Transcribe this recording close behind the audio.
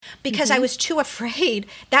because I was too afraid.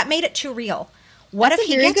 That made it too real. What That's if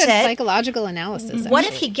he a very gets good it? psychological analysis. What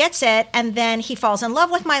actually. if he gets it and then he falls in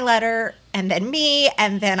love with my letter and then me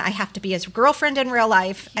and then I have to be his girlfriend in real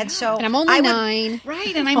life? And so And I'm only 9.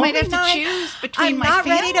 Right, and I might have to choose between my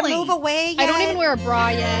family. I'm not ready to move away yet. I don't even wear a bra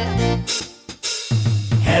yet.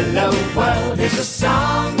 Hello world is a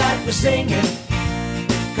song that we're singing.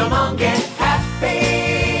 Come on, get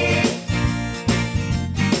happy.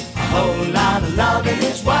 A whole lot of loving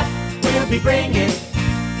is what we'll be bringing.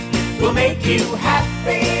 We'll make you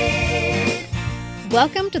happy.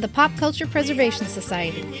 Welcome to the Pop Culture Preservation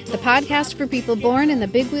Society, the podcast for people born in the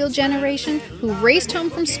big wheel generation who raced home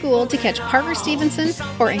from school to catch Parker Stevenson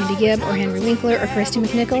or Andy Gibb or Henry Winkler or Christy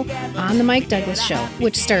McNichol on the Mike Douglas Show,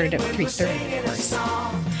 which started at 3:30, of course.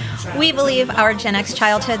 We believe our Gen X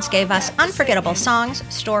childhoods gave us unforgettable songs,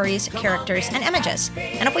 stories, characters, and images.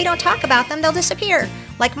 And if we don't talk about them, they'll disappear,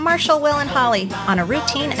 like Marshall, Will, and Holly on a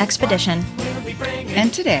routine expedition.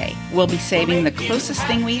 And today, we'll be saving the closest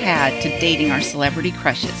thing we had to dating our celebrity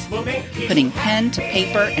crushes, putting pen to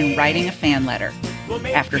paper and writing a fan letter,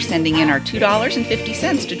 after sending in our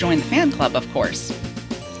 $2.50 to join the fan club, of course.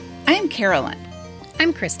 I am Carolyn.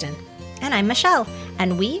 I'm Kristen. And I'm Michelle,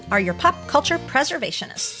 and we are your pop culture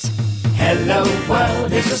preservationists. Hello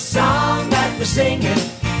world is a song that we're singing.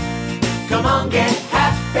 Come on, get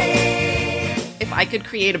happy. If I could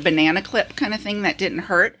create a banana clip kind of thing that didn't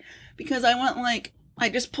hurt, because I went I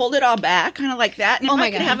just pulled it all back, kind of like that. And if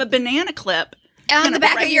I could have a banana clip on the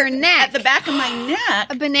back of your neck. At the back of my neck.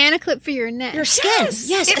 A banana clip for your neck. Your skin.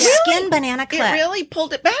 Yes, it a really, skin banana clip. It really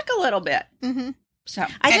pulled it back a little bit. Mm-hmm. So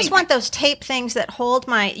I just want those tape things that hold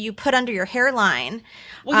you put under your hairline.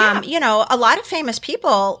 Well, yeah. A lot of famous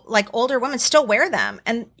people, like older women, still wear them.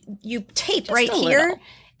 And you tape just right here,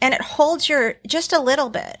 and it holds just a little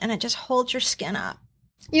bit, and it just holds your skin up.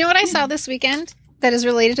 You know what I saw this weekend that is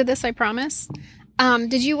related to this, I promise?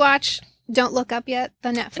 Did you watch Don't Look Up yet? The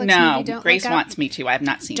Netflix movie Don't Look Up? Grace wants me to. I have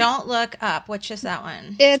not seen it. Don't Look Up. Which is that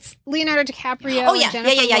one? It's Leonardo DiCaprio and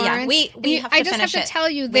Jennifer Lawrence. We have to I just have to tell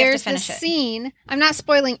you, there's this scene. I'm not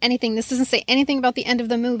spoiling anything. This doesn't say anything about the end of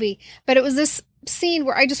the movie. But it was this scene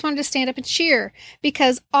where I just wanted to stand up and cheer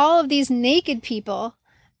because all of these naked people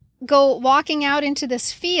go walking out into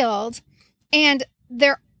this field and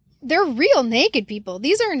they're real naked people.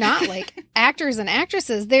 These are not like actors and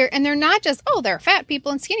actresses. They're not just, they're fat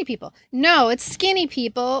people and skinny people. No, it's skinny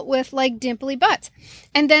people with like dimply butts.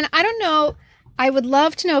 And then I don't know, I would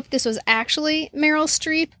love to know if this was actually Meryl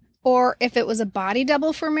Streep or if it was a body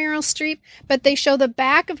double for Meryl Streep, but they show the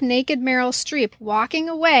back of naked Meryl Streep walking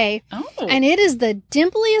away, and it is the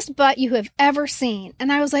dimpliest butt you have ever seen.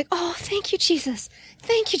 And I was like, oh, thank you, Jesus.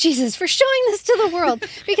 Thank you, Jesus, for showing this to the world.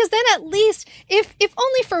 Because then at least, if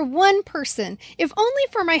only for one person, if only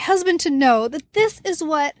for my husband to know that this is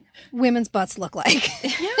what women's butts look like.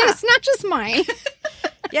 Yeah. And it's not just mine.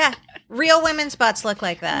 Yeah. Real women's butts look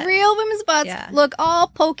like that. Real women's butts look all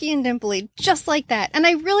pokey and dimply, just like that. And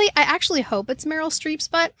I actually hope it's Meryl Streep's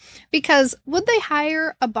butt, because would they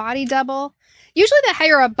hire a body double? Usually they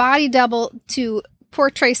hire a body double to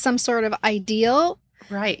portray some sort of ideal.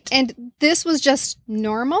 Right. And this was just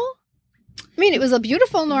normal. I mean, it was a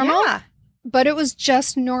beautiful normal, but it was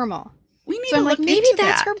just normal. We need so to I'm look like, maybe into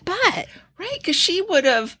that's that. her butt. Right, because she would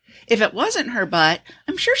have, if it wasn't her butt,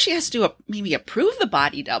 I'm sure she has to maybe approve the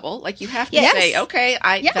body double. Like you have to say, okay,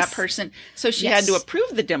 that person. So she had to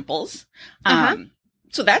approve the dimples.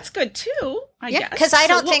 So that's good too, I guess. Because I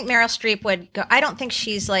don't think Meryl Streep would go. I don't think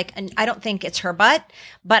she's like, I don't think it's her butt,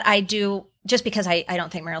 but I do, just because I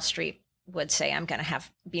don't think Meryl Streep would say, I'm going to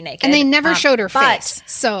be naked. And they never showed her face.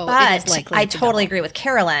 So but I totally agree with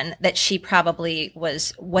Carolyn that she probably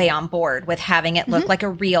was way on board with having it look like a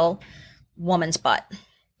real woman's butt.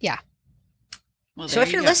 Yeah. Well, so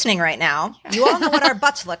if you're listening right now, you all know what our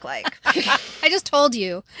butts look like. I just told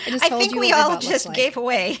you. I think we all just gave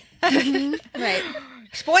away. Right.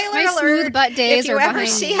 Spoiler My alert. Smooth butt days if you are ever behind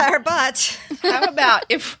see me. our butts. How about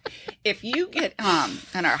if you get on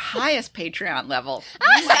our highest Patreon level,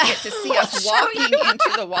 you might get to see us walking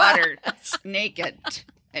into the water naked.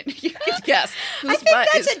 And you can guess whose I think butt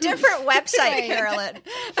that's is a different website, Carolyn.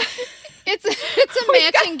 It's a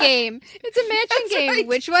matching game. It's a matching game. Right.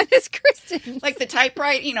 Which one is Kristen's? Like the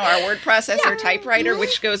typewriter, our word processor typewriter,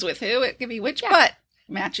 which goes with who? It could be which butt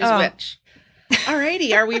matches which.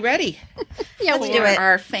 Alrighty, are we ready? Yeah, let's do it.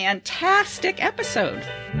 Our fantastic episode.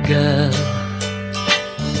 Girl,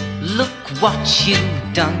 look what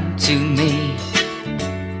you've done to me.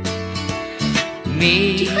 Do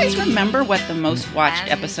you guys remember what the most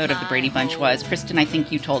watched episode of The Brady Bunch was? Kristen, I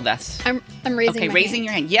think you told us. I'm raising my raising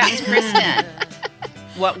hand. your hand. Yes, Kristen.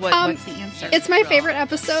 What's the answer? It's my favorite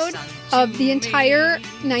episode of the entire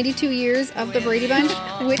 92 years of the Brady Bunch,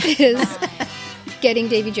 which is Getting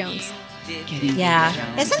Davy Jones.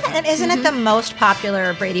 Yeah. Isn't it the most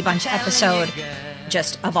popular Brady Bunch episode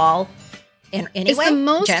just of all?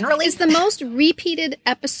 Anyway, generally? It's the most repeated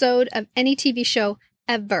episode of any TV show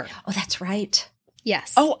ever. Oh, that's right.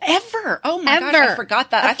 Yes. Oh, ever. Oh, my gosh, I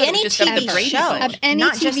forgot that. I thought it was just of the Brady Bunch. Of any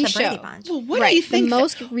not TV just the show. Brady Bunch. Well, what do you think? The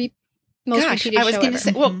most repeated I was show going to ever.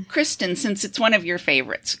 say, well, Kristen, since it's one of your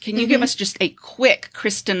favorites, can you give us just a quick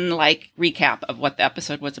Kristen-like recap of what the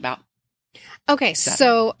episode was about? Okay,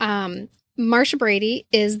 so Marcia Brady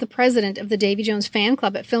is the president of the Davy Jones fan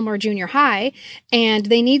club at Fillmore Junior High, and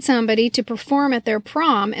they need somebody to perform at their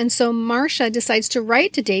prom. And so Marcia decides to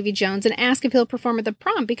write to Davy Jones and ask if he'll perform at the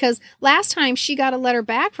prom, because last time she got a letter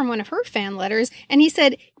back from one of her fan letters, and he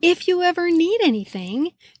said, if you ever need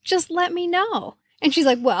anything, just let me know. And she's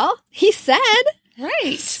like, well, he said.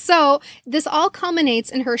 Right. So this all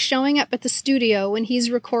culminates in her showing up at the studio when he's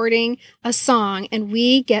recording a song, and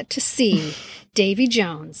we get to see Davy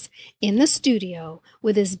Jones in the studio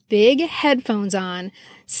with his big headphones on,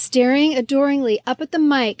 staring adoringly up at the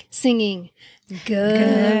mic, singing,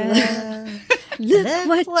 "Girl,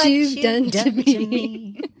 look what you've done to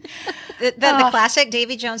me." The classic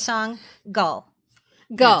Davy Jones song, Gull.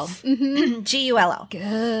 Gull. Yes. Mm-hmm. G-U-L-O.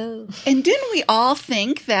 Go. And didn't we all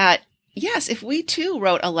think that, yes, if we too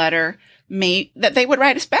wrote a letter, that they would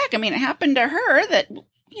write us back? I mean, it happened to her that,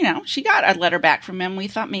 she got a letter back from him. We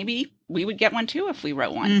thought maybe we would get one too if we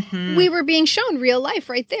wrote one. Mm-hmm. We were being shown real life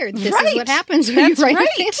right there. This is what happens when you write a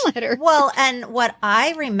fan letter. Well, and what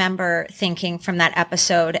I remember thinking from that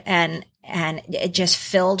episode, and it just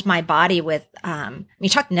filled my body with, you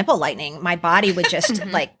talk nipple lightning, my body would just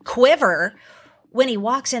like quiver when he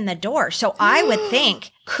walks in the door. So I would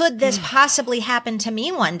think, could this possibly happen to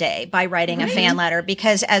me one day by writing a fan letter?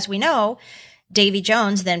 Because as we know, Davy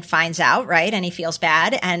Jones then finds out, right? And he feels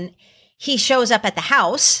bad, and he shows up at the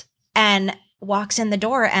house and walks in the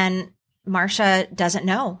door, and Marcia doesn't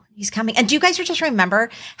know he's coming. And do you guys just remember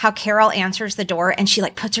how Carol answers the door and she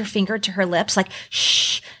like puts her finger to her lips like,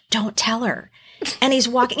 shh, don't tell her. And he's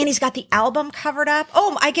walking, and he's got the album covered up.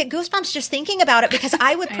 Oh, I get goosebumps just thinking about it, because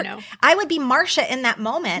I would be Marcia in that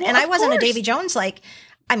moment. Well, and I wasn't a Davy Jones, I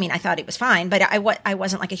thought he was fine, but I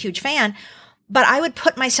wasn't like a huge fan. But I would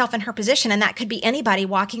put myself in her position, and that could be anybody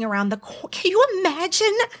walking around the corner. Can you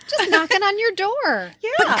imagine? Just knocking on your door. Yeah.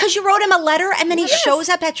 But because you wrote him a letter, and then he shows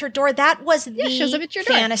up at your door. That was shows up at your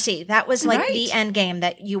door. Fantasy. That was like the end game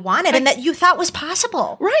that you wanted and that you thought was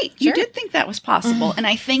possible. Right. You did think that was possible. And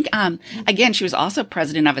I think, again, she was also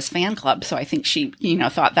president of his fan club. So I think she,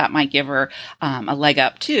 thought that might give her a leg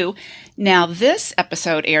up too. Now, this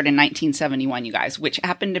episode aired in 1971, you guys, which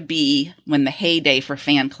happened to be when the heyday for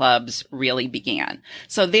fan clubs really began.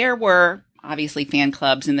 So there were obviously fan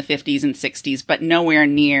clubs in the 50s and 60s, but nowhere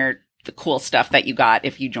near the cool stuff that you got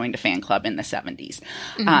if you joined a fan club in the 70s.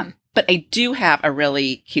 But I do have a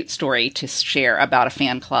really cute story to share about a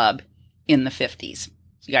fan club in the 50s.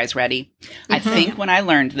 You guys ready? I think when I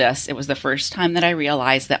learned this, it was the first time that I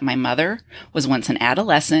realized that my mother was once an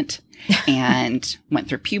adolescent and went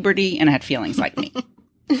through puberty and had feelings like me.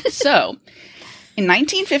 So, in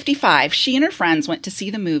 1955, she and her friends went to see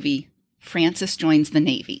the movie Francis Joins the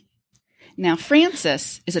Navy. Now,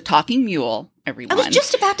 Francis is a talking mule, everyone. I was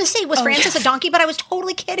just about to say, was Francis a donkey? But I was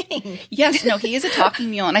totally kidding. Yes, no, he is a talking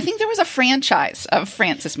mule. And I think there was a franchise of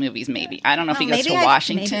Francis movies, maybe. I don't know if he goes to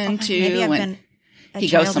Washington, too. Maybe I've been he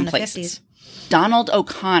goes some places. Donald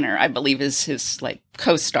O'Connor, I believe, is his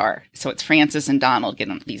co-star. So it's Francis and Donald get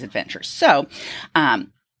on these adventures. So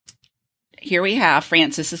here we have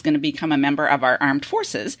Francis is going to become a member of our armed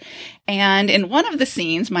forces. And in one of the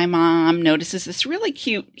scenes, my mom notices this really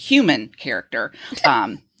cute human character,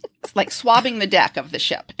 swabbing the deck of the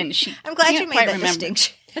ship. And I'm glad you made that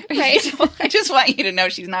distinction. Right. I just want you to know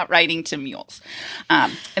she's not writing to mules.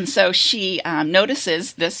 And so she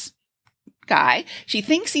notices this guy. She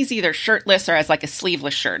thinks he's either shirtless or has a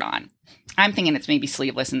sleeveless shirt on. I'm thinking it's maybe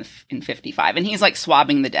sleeveless in 55. And he's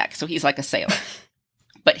swabbing the deck. So he's like a sailor.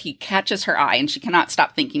 But he catches her eye, and she cannot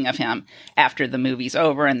stop thinking of him after the movie's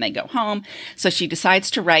over and they go home. So she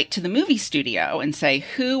decides to write to the movie studio and say,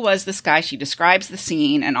 who was this guy? She describes the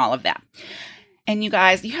scene and all of that. And you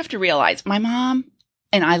guys, you have to realize my mom,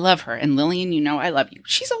 and I love her, and Lillian, I love you.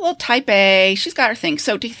 She's a little type A. She's got her thing.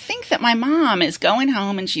 So to think that my mom is going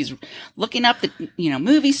home and she's looking up the,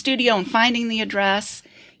 movie studio and finding the address.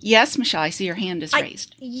 Yes, Michelle, I see your hand is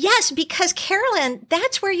raised. Yes, because Carolyn,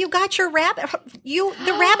 that's where you got your rabbit.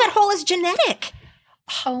 The rabbit hole is genetic.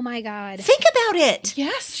 Oh my God. Think about it.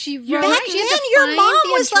 Yes. She wrote. Back She had then, to your find mom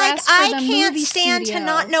the was like, address for I the can't movie stand studio. to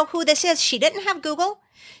not know who this is. She didn't have Google.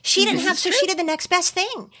 She didn't have, so true. she did the next best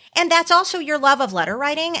thing. And that's also your love of letter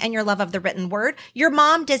writing and your love of the written word. Your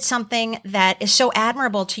mom did something that is so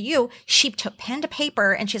admirable to you. She took pen to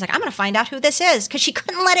paper and she's like, I'm going to find out who this is, because she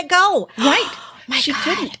couldn't let it go. Right. My She God.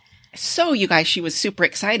 couldn't. So, you guys, she was super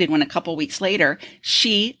excited when a couple weeks later,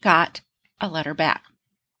 she got a letter back.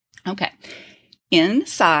 Okay.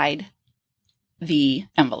 Inside the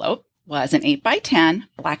envelope was an 8x10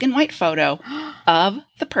 black and white photo of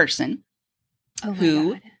the person Oh my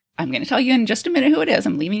who, God. I'm going to tell you in just a minute who it is.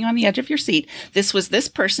 I'm leaving you on the edge of your seat. This was this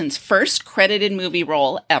person's first credited movie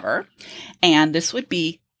role ever. And this would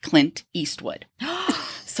be Clint Eastwood.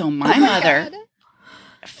 So my mother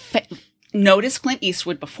noticed Clint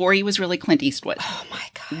Eastwood before he was really Clint Eastwood. Oh my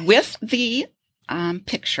God. With the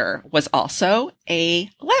picture was also a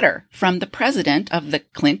letter from the president of the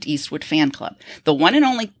Clint Eastwood fan club, the one and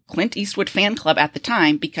only Clint Eastwood fan club at the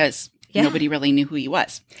time, because nobody really knew who he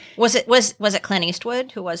was. Was it Clint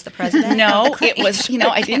Eastwood who was the president? No, it was,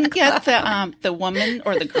 I didn't get the woman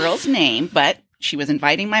or the girl's name, but she was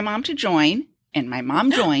inviting my mom to join. And my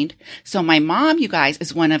mom joined. So my mom, you guys,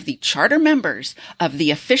 is one of the charter members of the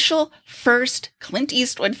official first Clint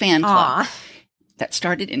Eastwood fan club that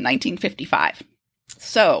started in 1955.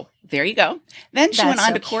 So there you go. Then she went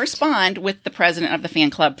on to correspond with the president of the fan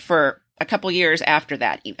club for a couple years after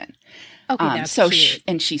that, even. Okay, that's so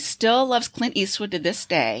cute. she still loves Clint Eastwood to this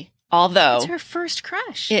day. Although It's her first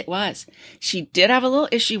crush. it was, she did have a little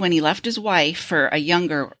issue when he left his wife for a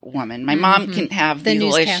younger woman. My mom can have The these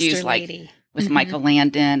little newscaster issues lady. like with Michael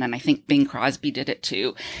Landon, and I think Bing Crosby did it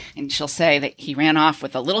too. And she'll say that he ran off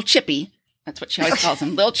with a little chippy. That's what she always calls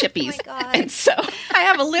them, little chippies. Oh my God. And so I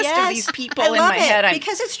have a list of these people in my head.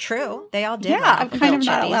 Because it's true. They all did. Yeah, I'm run kind of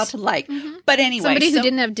little not allowed chippies. to like. But anyway. Somebody who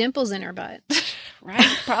didn't have dimples in her butt. Right,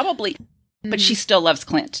 probably. But she still loves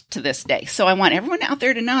Clint to this day. So I want everyone out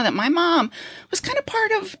there to know that my mom was kind of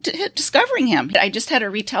part of discovering him. I just had her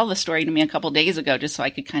retell the story to me a couple days ago just so I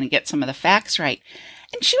could kind of get some of the facts right.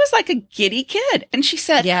 And she was like a giddy kid. And she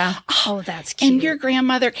said, Oh, that's cute. and your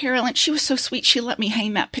grandmother, Carolyn, she was so sweet. She let me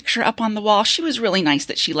hang that picture up on the wall. She was really nice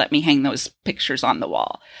that she let me hang those pictures on the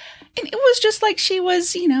wall. And it was just like she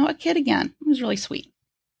was, a kid again. It was really sweet.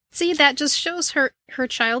 See, that just shows her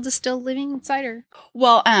child is still living inside her.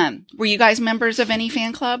 Well, were you guys members of any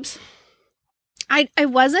fan clubs? I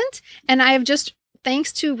wasn't, and I have just,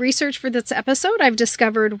 thanks to research for this episode, I've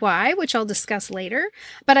discovered why, which I'll discuss later.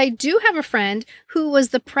 But I do have a friend who was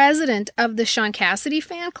the president of the Sean Cassidy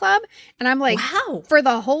fan club, and I'm like, Wow. for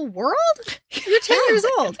the whole world? You're 10 years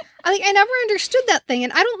old. I never understood that thing,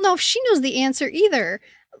 and I don't know if she knows the answer either.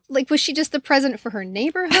 Like, was she just the president for her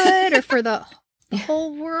neighborhood or for the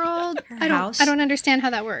whole world? Her I house. don't understand how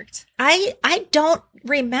that worked. I don't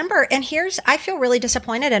remember. And I feel really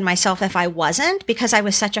disappointed in myself if I wasn't, because I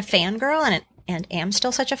was such a fangirl and am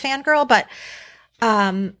still such a fangirl. But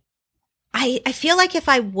I feel like if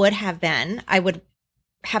I would have been, I would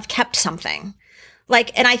have kept something.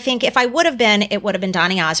 And I think if I would have been, it would have been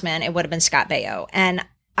Donny Osmond. It would have been Scott Baio. And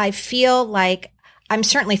I feel like I'm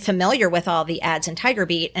certainly familiar with all the ads in Tiger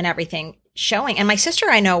Beat and everything showing. And my sister,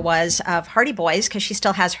 I know, was of Hardy Boys because she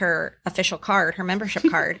still has her official card, her membership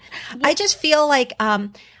card. I just feel like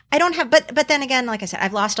I don't have, but then again, like I said,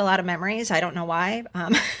 I've lost a lot of memories. I don't know why.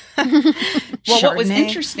 Well, what was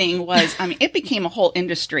interesting was, it became a whole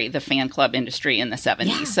industry, the fan club industry in the 70s.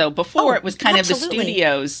 Yeah. So before it was kind of the absolutely.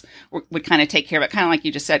 studios would kind of take care of it, kind of like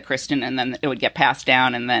you just said, Kristen, and then it would get passed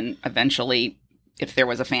down. And then eventually, if there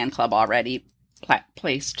was a fan club already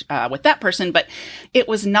placed with that person, but it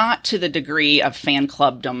was not to the degree of fan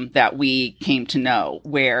clubdom that we came to know,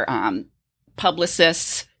 where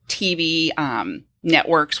publicists, TV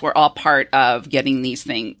networks were all part of getting these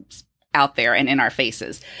things out there and in our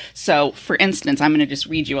faces. So, for instance, I'm going to just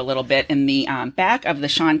read you a little bit in the back of the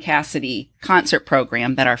Sean Cassidy concert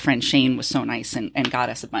program that our friend Shane was so nice and got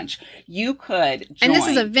us a bunch. You could join. And this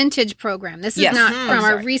is a vintage program. This is Yes. not Mhm. from I'm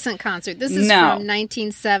our sorry. recent concert. This is No. from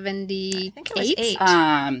 1978. I think it was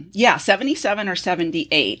 8. 77 or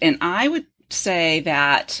 78. And I would say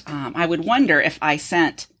that I would wonder if I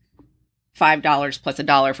sent $5 plus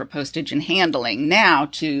 $1 for postage and handling now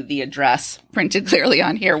to the address printed clearly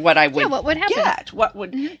on here, what I would, what would happen? get, what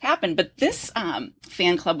would happen. But this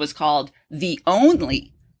fan club was called the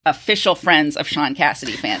only official Friends of Sean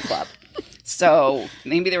Cassidy fan club. So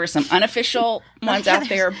maybe there were some unofficial ones out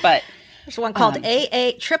there, but There's one called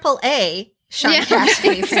AAA Sean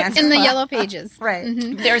Cassidy fans in the club. yellow pages. Right.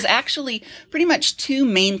 there's actually pretty much two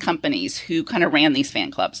main companies who kind of ran these fan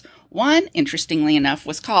clubs. One, interestingly enough,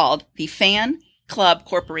 was called the Fan Club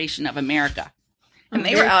Corporation of America. And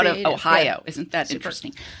they were out of Ohio. Yeah. Isn't that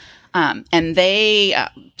interesting? And they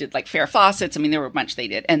did like Farrah Fawcett's. I mean, there were a bunch they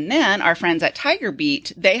did. And then our friends at Tiger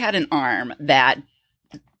Beat, they had an arm that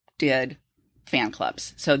did fan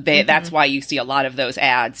clubs. So that's why you see a lot of those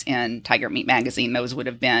ads in Tiger Meat magazine. Those would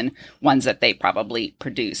have been ones that they probably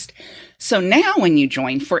produced. So now when you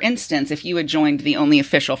join, for instance, if you had joined the only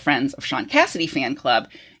official Friends of Sean Cassidy fan club,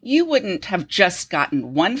 you wouldn't have just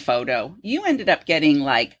gotten one photo. You ended up getting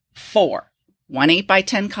like 4. 1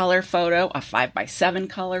 8x10 color photo, a 5x7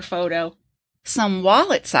 color photo, some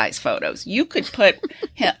wallet size photos. You could put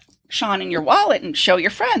Sean in your wallet and show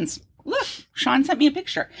your friends. Look, Sean sent me a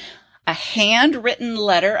picture. A handwritten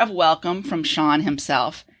letter of welcome from Sean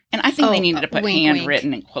himself. And I think they needed to put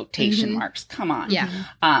handwritten in quotation marks. Come on. Yeah.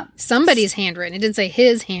 Somebody's handwritten. It didn't say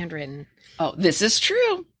his handwritten. Oh, this is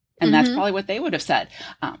true. And that's probably what they would have said.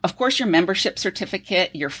 Of course, your membership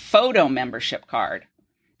certificate, your photo membership card,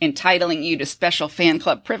 entitling you to special fan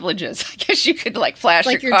club privileges. I guess you could like flash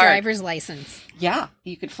like your card. Driver's license. Yeah.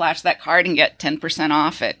 You could flash that card and get 10%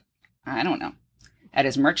 off at, I don't know, at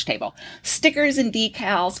his merch table. Stickers and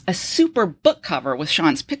decals, a super book cover with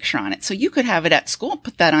Sean's picture on it. So you could have it at school,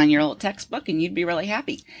 put that on your little textbook, and you'd be really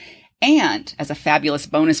happy. And as a fabulous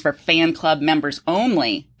bonus for fan club members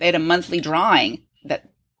only, they had a monthly drawing that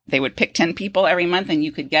they would pick 10 people every month, and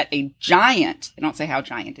you could get a giant, they don't say how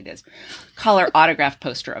giant it is, color autograph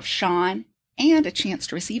poster of Sean and a chance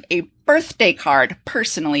to receive a birthday card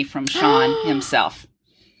personally from Sean himself.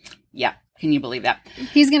 Yeah. Can you believe that?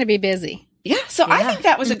 He's going to be busy. Yeah. So I think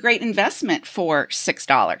that was a great investment for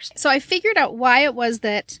 $6. So I figured out why it was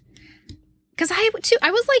that, because I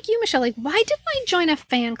was like you, Michelle, like, why didn't I join a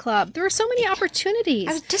fan club? There were so many opportunities.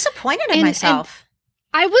 I was disappointed in myself.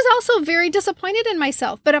 I was also very disappointed in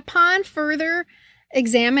myself, but upon further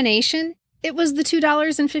examination, it was the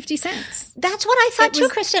 $2.50. That's what I thought too,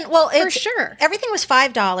 Kristen. Well, for sure. Everything was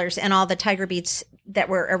 $5 and all the Tiger Beats that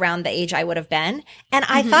were around the age I would have been. And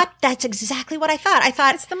I thought that's exactly what I thought. I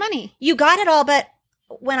thought it's the money. You got it all, but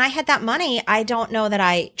when I had that money, I don't know that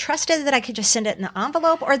I trusted that I could just send it in the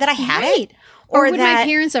envelope or that I had it. Or would my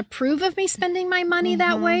parents approve of me spending my money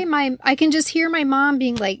that way? I can just hear my mom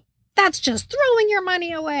being like, that's just throwing your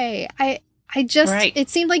money away. It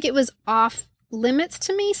seemed like it was off limits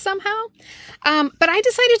to me somehow. But I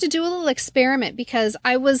decided to do a little experiment because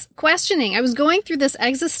I was questioning. I was going through this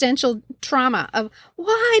existential trauma of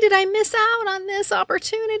why did I miss out on this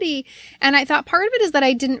opportunity? And I thought part of it is that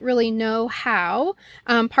I didn't really know how.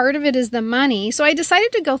 Part of it is the money. So I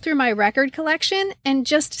decided to go through my record collection and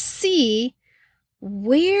just see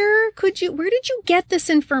where did you get this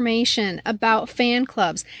information about fan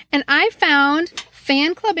clubs? And I found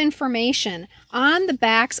fan club information on the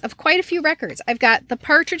backs of quite a few records. I've got the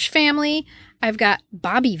Partridge Family. I've got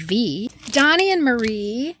Bobby V, Donnie and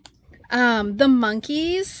Marie, the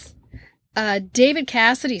Monkees, David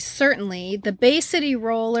Cassidy, certainly, the Bay City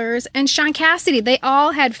Rollers, and Sean Cassidy. They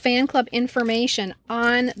all had fan club information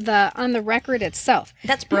on the record itself.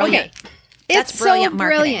 That's brilliant. Okay. It's brilliant so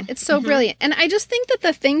marketing. Brilliant. It's so brilliant. And I just think that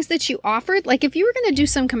the things that you offered, like if you were going to do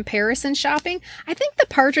some comparison shopping, I think the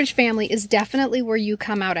Partridge Family is definitely where you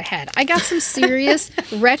come out ahead. I got some serious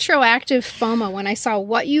retroactive FOMO when I saw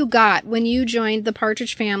what you got when you joined the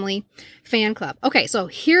Partridge Family fan club. Okay, so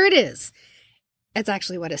here it is. It's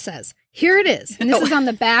actually what it says. Here it is. And this is on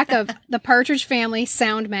the back of the Partridge Family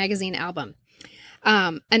Sound Magazine album.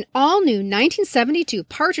 An all-new 1972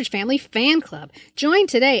 Partridge Family fan club. Join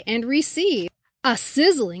today and receive a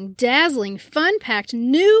sizzling, dazzling, fun-packed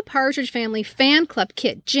new Partridge Family fan club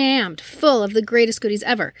kit jammed full of the greatest goodies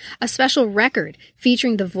ever. A special record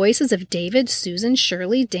featuring the voices of David, Susan,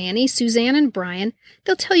 Shirley, Danny, Suzanne, and Brian.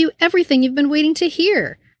 They'll tell you everything you've been waiting to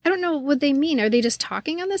hear. I don't know what they mean. Are they just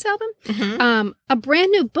talking on this album? A brand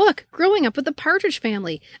new book, Growing Up with the Partridge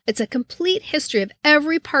Family. It's a complete history of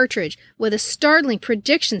every partridge with a startling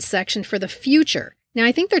prediction section for the future. Now,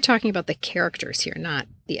 I think they're talking about the characters here, not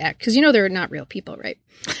the act, because you know they're not real people, right?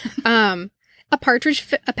 A Partridge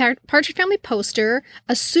Family poster,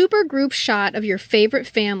 a super group shot of your favorite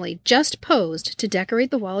family just posed to decorate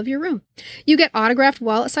the wall of your room. You get autographed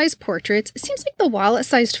wallet-sized portraits. It seems like the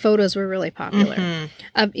wallet-sized photos were really popular.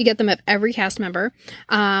 You get them of every cast member.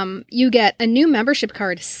 You get a new membership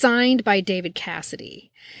card signed by David Cassidy.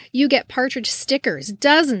 You get Partridge stickers,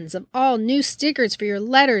 dozens of all new stickers for your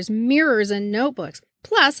letters, mirrors, and notebooks.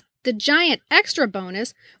 Plus, the giant extra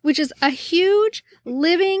bonus, which is a huge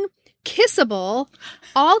living kissable,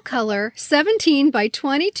 all-color 17 by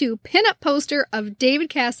 22 pinup poster of David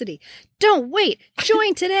Cassidy. Don't wait.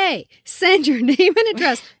 Join today. Send your name and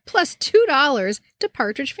address plus $2 to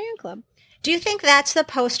Partridge Fan Club. Do you think that's the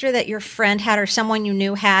poster that your friend had or someone you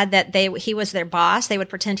knew had, that he was their boss? They would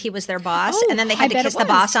pretend he was their boss, and then they had to kiss the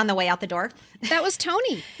boss on the way out the door? That was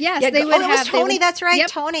Tony. Yes, it was Tony. That's right,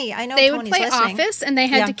 Tony. I know they Tony's would play listening. Office, and they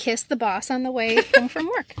had to kiss the boss on the way home from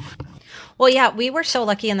work. Well, yeah, we were so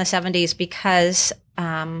lucky in the 70s because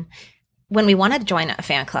when we wanted to join a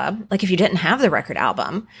fan club, like if you didn't have the record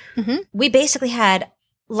album, we basically had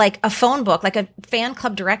like a phone book, like a fan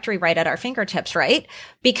club directory right at our fingertips, right?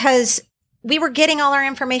 Because we were getting all our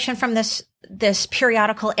information from this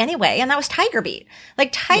periodical anyway, and that was Tiger Beat. Like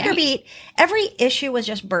Tiger Beat, every issue was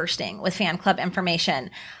just bursting with fan club information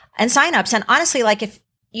and signups. And honestly, like if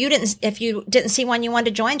you didn't see one you wanted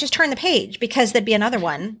to join, just turn the page because there'd be another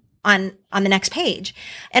one on the next page.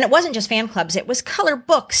 And it wasn't just fan clubs; it was color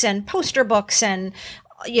books and poster books and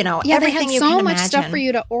everything you can imagine. So much stuff for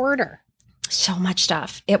you to order. So much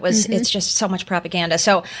stuff. It's just so much propaganda.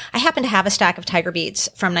 So I happen to have a stack of Tiger Beats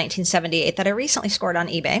from 1978 that I recently scored on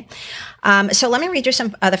eBay. So let me read you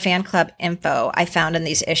some of the fan club info I found in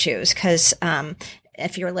these issues. Cause,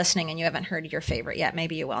 if you're listening and you haven't heard your favorite yet,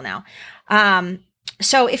 maybe you will now.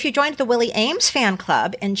 So if you joined the Willie Ames fan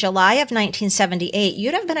club in July of 1978,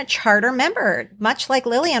 you'd have been a charter member, much like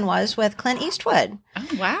Lillian was with Clint Eastwood. Oh,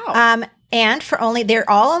 wow. And they're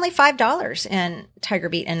all only $5 in Tiger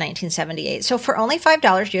Beat in 1978. So for only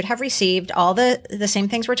 $5, you'd have received all the same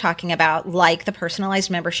things we're talking about, like the personalized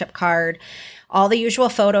membership card, all the usual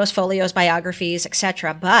photos, folios, biographies,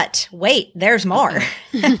 etc. But wait, there's more.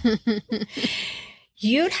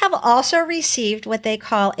 You'd have also received what they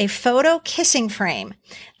call a photo kissing frame.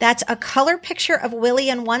 That's a color picture of Willie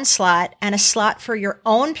in one slot and a slot for your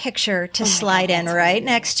own picture to slide in right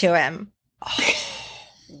next to him.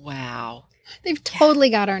 Wow. They've totally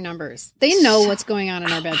got our numbers. They know what's going on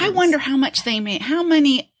in our bedrooms. I wonder how much they made. How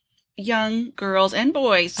many young girls and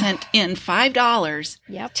boys sent in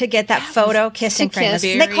 $5 to get that photo kissing frame.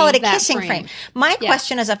 They call it a kissing frame. My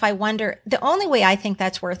question is, if I wonder, the only way I think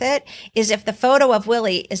that's worth it is if the photo of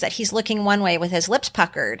Willie is that he's looking one way with his lips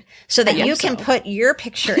puckered, so that you can put your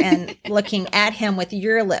picture in looking at him with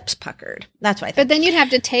your lips puckered. That's what I think. But then you'd have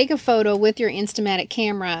to take a photo with your Instamatic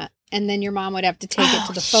camera, and then your mom would have to take it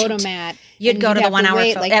to the photomat. You'd go to the 1 hour.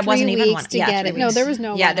 It wasn't even 1 to get it. No, there was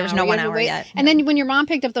no. Yeah, there was no 1 hour yet. And then when your mom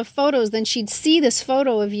picked up the photos, then she'd see this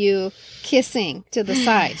photo of you kissing to the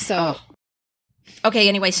side. So, okay.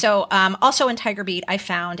 Anyway, so also in Tiger Beat, I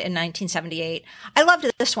found in 1978. I loved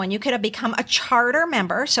this one. You could have become a charter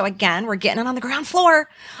member. So again, we're getting it on the ground floor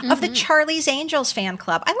of the Charlie's Angels fan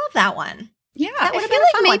club. I love that one. Yeah, I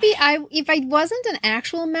feel like maybe if I wasn't an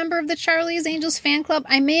actual member of the Charlie's Angels fan club,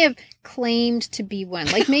 I may have claimed to be one.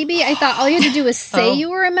 Like maybe I thought all you had to do was say you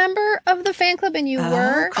were a member of the fan club, and you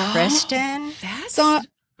were. Kristen, so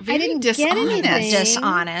I didn't get anything.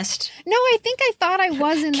 Dishonest. No, I think I thought I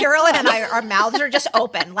was in. Carolyn and I, our mouths are just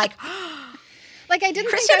open, like. Like I didn't.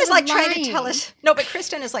 Kristen think I is like lying. trying to tell us. No, but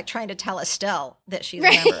Kristen is like trying to tell us still that she's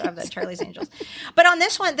a member of the Charlie's Angels. But on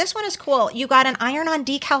this one is cool. You got an iron-on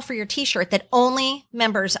decal for your T-shirt that only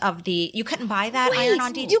members of you couldn't buy that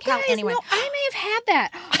iron-on decal you guys, anyway. No, I may have had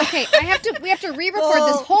that. Okay, we have to re-record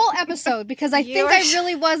this whole episode because I think I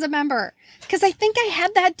really was a member because I think I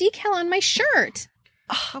had that decal on my shirt.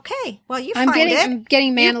 Okay, well I'm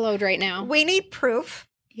getting manalowed right now. We need proof.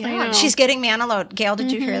 Yeah, she's getting manalowed. Gail, did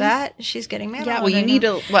you hear that? She's getting manalowed. Yeah, well, you need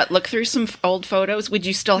to look through some old photos. Would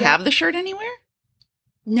you still have the shirt anywhere?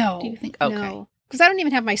 No. Do you think? Okay. No. Because I don't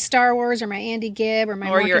even have my Star Wars or my Andy Gibb or my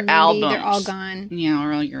or Mork your and albums. Mindy. They're all gone. Yeah,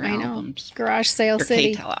 or all your Know. albums. Garage Sale your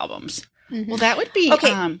City. K-Tel albums. Well, that would be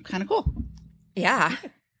kind of cool. Yeah.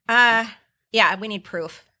 Yeah, we need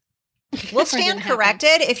proof. We'll stand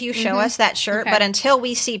corrected if you show us that shirt, but until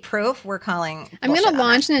we see proof, we're calling. I'm going to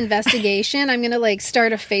launch an investigation. I'm going to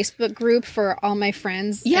start a Facebook group for all my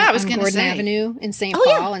friends. Yeah, I was going to Gordon say Avenue in St.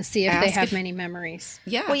 Paul and see if they have many memories.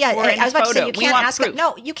 Yeah. Well, yeah. I was about to say you can't ask them.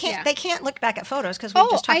 No, you can't. They can't look back at photos because we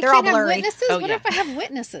just talked. They're all blurry. Witnesses? What if I have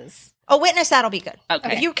witnesses? A witness, that'll be good.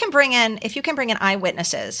 Okay. If you can bring in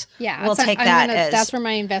eyewitnesses, yeah, we'll take that as that's where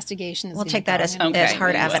my investigation is. We'll take that as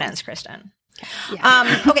hard evidence, Kristen.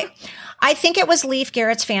 Yeah. Okay. I think it was Leif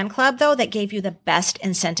Garrett's fan club, though, that gave you the best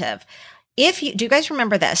incentive. Do you guys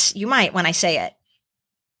remember this? You might when I say it,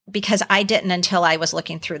 because I didn't until I was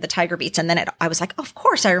looking through the Tiger Beats. And then I was like, of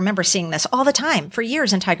course, I remember seeing this all the time for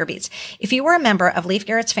years in Tiger Beats. If you were a member of Leif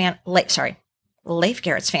Garrett's fan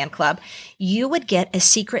club, you would get a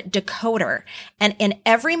secret decoder. And in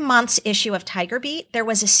every month's issue of Tiger Beat, there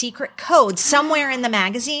was a secret code somewhere in the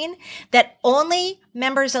magazine that only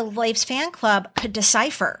members of Leif's fan club could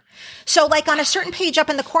decipher. So like on a certain page up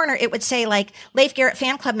in the corner, it would say like Leif Garrett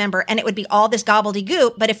fan club member, and it would be all this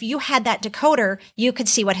gobbledygook. But if you had that decoder, you could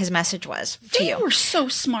see what his message was to you. They were so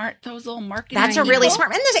smart, those little marketing. That's a really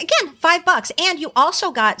smart. And this, again, $5. And you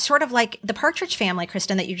also got sort of like the Partridge Family,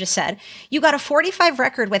 Kristen, that you just said. You got a 45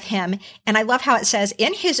 record with him. And I love how it says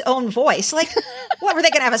in his own voice. Like, what were they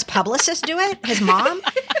going to have his publicist do it? His mom?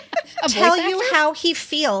 Tell you how he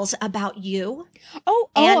feels about you.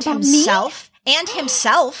 And about himself. Me? And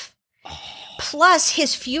himself. Plus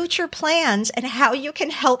his future plans and how you can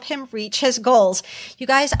help him reach his goals. You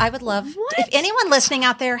guys, I would love, if anyone listening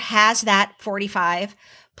out there has that 45,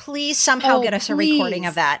 please somehow get us a recording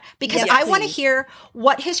of that, because I want to hear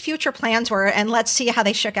what his future plans were, and let's see how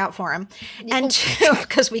they shook out for him. And two,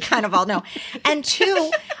 because we kind of all know. And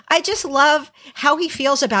two, I just love how he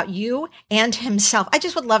feels about you and himself. I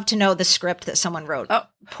just would love to know the script that someone wrote.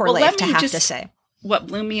 Poor Leif to have to say. What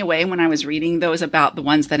blew me away when I was reading those about the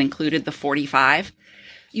ones that included the 45,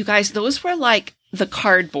 you guys, those were like the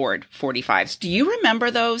cardboard 45s. Do you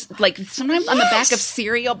remember those? Like sometimes on the back of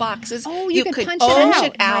cereal boxes, you could punch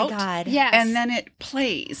it out. Oh my God. Yes. And then it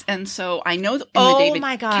plays. And so I know in the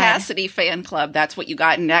David Cassidy fan club, that's what you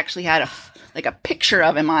got. And it actually had a picture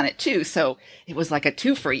of him on it too. So it was like a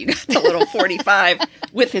twofer. You got the little 45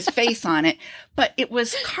 with his face on it, but it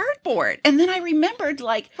was cardboard. And then I remembered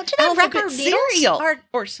like did that wreck our cereal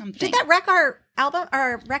or something. Did that wreck our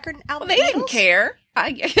record album? Well, they didn't care.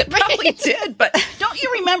 It probably did, but don't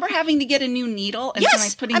you remember having to get a new needle? And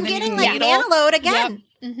yes, putting I'm the getting new like needle? Manalode again.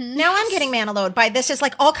 Yep. Mm-hmm. Now I'm getting Manalode by this is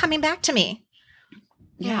like all coming back to me.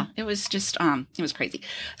 Yeah, it was just, it was crazy.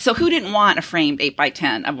 So who didn't want a framed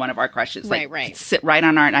 8x10 of one of our crushes? Like, right. Sit right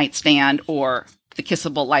on our nightstand, or the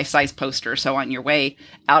kissable life-size poster. So on your way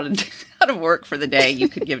out of work for the day, you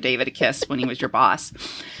could give David a kiss when he was your boss.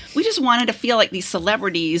 We just wanted to feel like these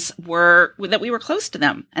celebrities that we were close to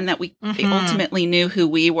them, and that they ultimately knew who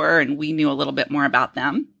we were, and we knew a little bit more about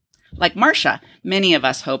them. Like Marcia, many of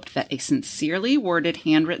us hoped that a sincerely worded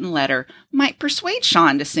handwritten letter might persuade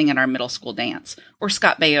Sean to sing at our middle school dance, or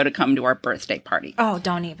Scott Baio to come to our birthday party. Oh,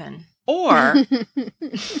 don't even. Or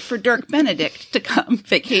for Dirk Benedict to come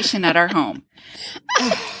vacation at our home.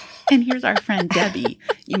 And here's our friend Debbie.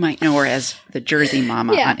 You might know her as the Jersey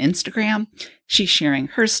Mama on Instagram. She's sharing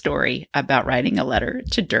her story about writing a letter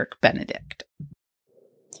to Dirk Benedict.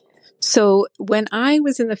 So when I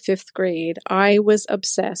was in the 5th grade, I was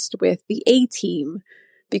obsessed with the A-Team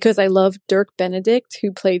because I loved Dirk Benedict,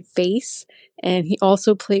 who played Face, and he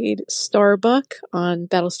also played Starbuck on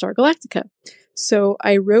Battlestar Galactica. So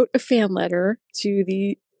I wrote a fan letter to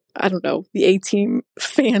the A-Team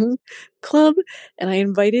fan club, and I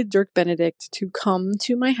invited Dirk Benedict to come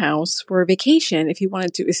to my house for a vacation if he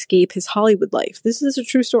wanted to escape his Hollywood life. This is a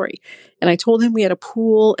true story. And I told him we had a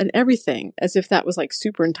pool and everything, as if that was like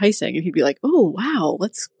super enticing. And he'd be like, oh, wow,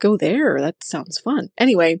 let's go there. That sounds fun.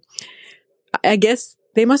 Anyway, I guess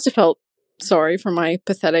they must have felt sorry for my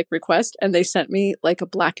pathetic request, and they sent me like a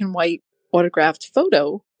black and white autographed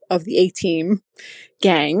photo of the A-Team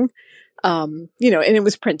gang. And it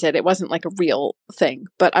was printed. It wasn't like a real thing.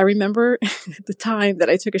 But I remember the time that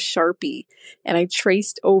I took a Sharpie and I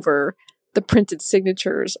traced over the printed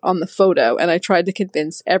signatures on the photo, and I tried to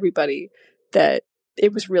convince everybody that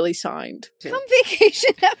it was really signed. Come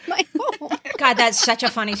vacation at my home. God, that's such a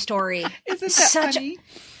funny story. Isn't that funny?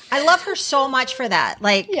 I love her so much for that.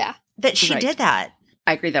 Like, that she did that.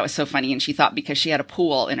 I agree. That was so funny. And she thought because she had a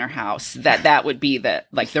pool in her house that would be the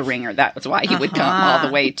ringer. That was why he would come all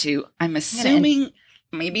the way to, I'm assuming,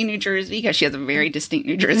 maybe New Jersey, because she has a very distinct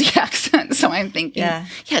New Jersey accent. So I'm thinking,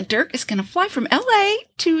 Dirk is going to fly from LA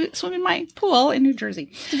to swim in my pool in New Jersey.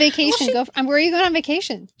 It's a vacation. Where are you going on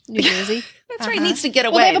vacation? New Jersey. That's right. He needs to get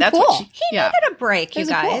away. Well, they have a pool. He needed a break, you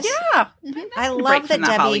guys. Yeah. I love that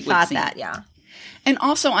Debbie thought that. Yeah. And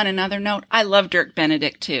also on another note, I love Dirk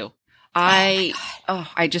Benedict too. I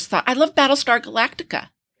just thought, I love Battlestar Galactica.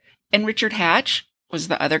 And Richard Hatch was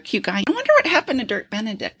the other cute guy. I wonder what happened to Dirk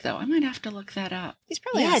Benedict, though. I might have to look that up. He's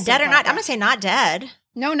probably dead or not. I'm going to say not dead.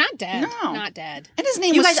 No, not dead. No. Not dead. And his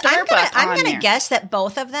name was Starbuck. I'm going to guess that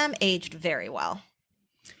both of them aged very well.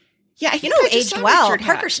 Yeah, I think who aged well? Richard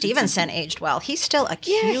Parker Hatch. Stevenson aged well. He's still a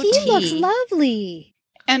cutie. Yeah, he looks lovely.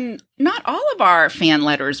 And not all of our fan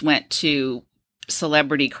letters went to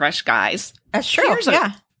celebrity crush guys. That's true.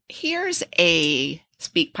 Here's a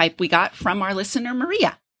speak pipe we got from our listener,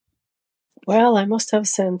 Maria. Well, I must have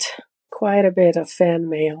sent quite a bit of fan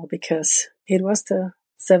mail because it was the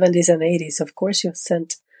 70s and 80s. Of course, you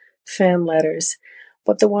sent fan letters.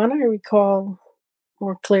 But the one I recall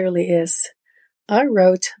more clearly is I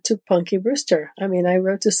wrote to Punky Brewster. I mean, I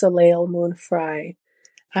wrote to Soleil Moon Frye.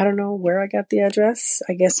 I don't know where I got the address.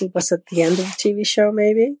 I guess it was at the end of the TV show,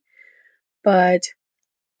 maybe. But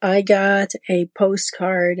I got a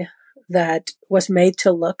postcard that was made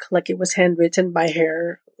to look like it was handwritten by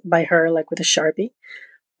her, like with a Sharpie,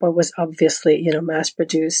 but was obviously, mass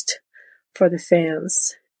produced for the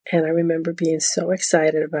fans. And I remember being so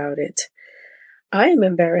excited about it. I am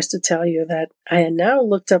embarrassed to tell you that I had now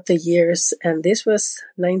looked up the years, and this was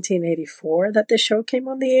 1984 that the show came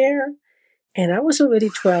on the air. And I was already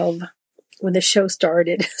 12 when the show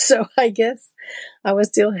started. So I guess I was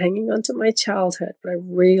still hanging on to my childhood. But I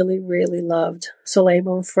really, really loved Soleil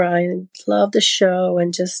Bonfry and loved the show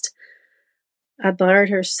and just admired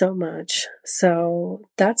her so much. So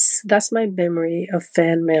that's my memory of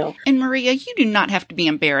fan mail. And Maria, you do not have to be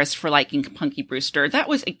embarrassed for liking Punky Brewster. That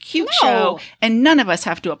was a cute show, and none of us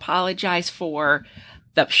have to apologize for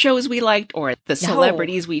the shows we liked or the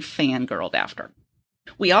celebrities we fangirled after.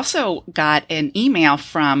 We also got an email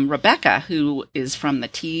from Rebecca, who is from the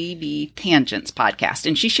TV Tangents podcast,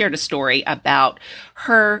 and she shared a story about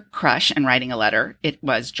her crush and writing a letter. It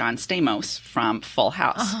was John Stamos from Full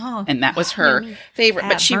House, and that was her favorite.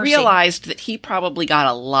 But she realized that he probably got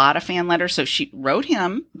a lot of fan letters, so she wrote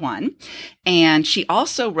him one, and she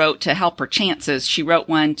also wrote, to help her chances, she wrote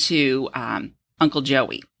one to Uncle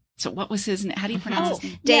Joey. So what was his name? How do you pronounce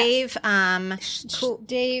his name? Dave.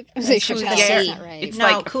 Dave. That's not right. It's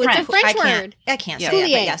like It's a French word. I can't say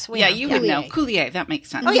Coulier. it, but yes. You would know. Coulier. That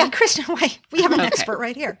makes sense. Oh, yeah, Kristen, wait. We have an expert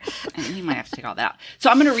right here. And you might have to take all that out.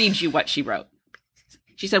 So I'm going to read you what she wrote.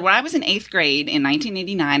 She said, when I was in 8th grade in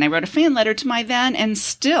 1989, I wrote a fan letter to my then and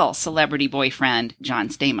still celebrity boyfriend, John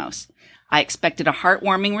Stamos. I expected a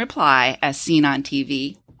heartwarming reply as seen on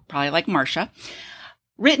TV, probably like Marcia,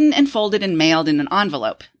 written and folded and mailed in an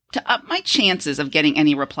envelope. To up my chances of getting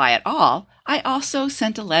any reply at all, I also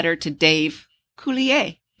sent a letter to Dave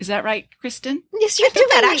Coulier. Is that right, Kristen? Yes, you're doing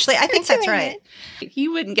that, actually. I think that's right. He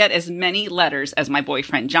wouldn't get as many letters as my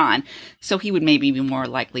boyfriend, John, so he would maybe be more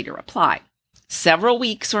likely to reply. Several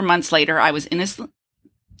weeks or months later, I was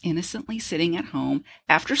innocently sitting at home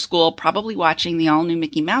after school, probably watching the all-new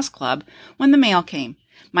Mickey Mouse Club, when the mail came.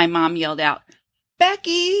 My mom yelled out,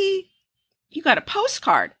 "Becky, you got a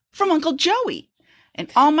postcard from Uncle Joey." And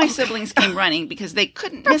all my siblings came running because they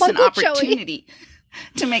couldn't miss an opportunity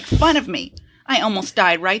to make fun of me. I almost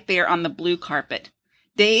died right there on the blue carpet.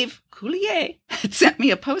 Dave Coulier had sent me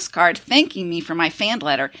a postcard thanking me for my fan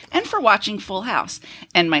letter and for watching Full House,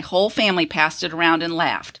 and my whole family passed it around and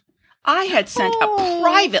laughed. I had sent a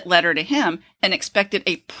private letter to him and expected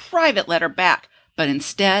a private letter back, but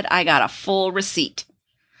instead I got a full receipt.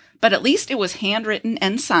 But at least it was handwritten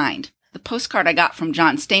and signed. The postcard I got from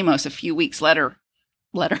John Stamos a few weeks later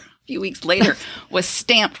was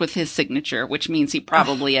stamped with his signature, which means he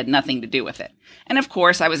probably had nothing to do with it. And of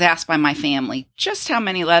course, I was asked by my family just how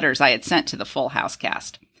many letters I had sent to the Full House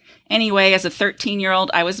cast. Anyway, as a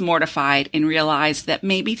 13-year-old, I was mortified and realized that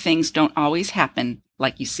maybe things don't always happen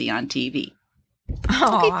like you see on TV.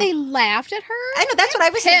 Okay, they laughed at her? I know, that's what I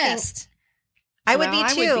was thinking. I would be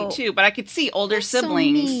too, but I could see older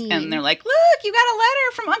siblings, and they're like, "Look, you got a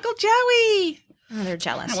letter from Uncle Joey." Oh, they're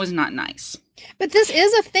jealous. That was not nice. But this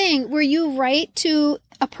is a thing where you write to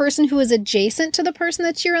a person who is adjacent to the person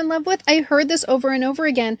that you're in love with. I heard this over and over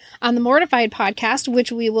again on the Mortified podcast,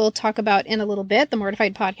 which we will talk about in a little bit. The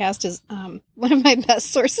Mortified podcast is one of my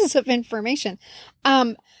best sources of information.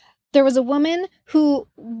 There was a woman who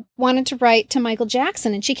wanted to write to Michael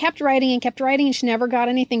Jackson, and she kept writing and she never got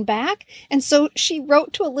anything back. And so she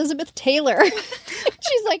wrote to Elizabeth Taylor.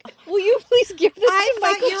 She's like, "Will you please give this to Michael Jackson?" I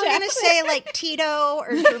thought you were going to say like Tito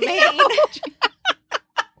or Jermaine.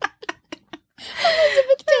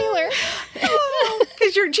 Elizabeth Taylor.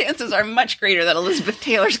 Because your chances are much greater that Elizabeth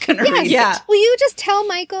Taylor's going to read it. Will you just tell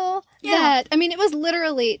Michael that? I mean,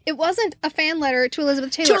 it wasn't a fan letter to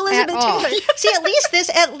Elizabeth Taylor. To Elizabeth Taylor. See, at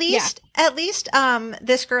least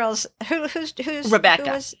this girl's who's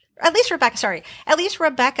Rebecca. At least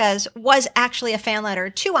Rebecca's was actually a fan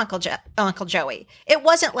letter to Uncle Joey. It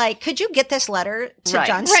wasn't like, could you get this letter to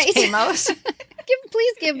John Stamos?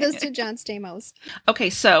 Please give this to John Stamos. Okay,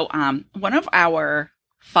 so one of our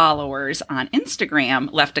followers on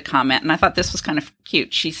Instagram left a comment, and I thought this was kind of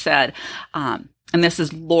cute. She said, and this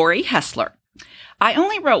is Lori Hessler, "I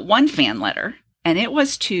only wrote one fan letter, and it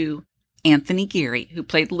was to Anthony Geary, who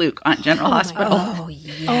played Luke on General Hospital." Oh,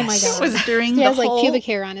 yes. Oh, my God. It was during he has like pubic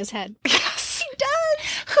hair on his head. Yes, he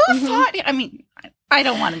does. Who thought? I mean, I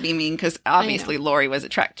don't want to be mean because obviously Lori was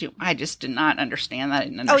attracted. I just did not understand that. I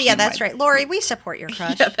didn't understand Oh, yeah, that's right. Lori, we support your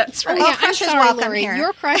crush. Yeah, that's right. Oh, yeah, I'm crush is sorry, welcome Lori. here.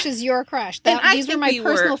 Your crush is your crush. These are my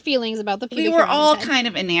personal feelings about the pubic We were hair on all his head. kind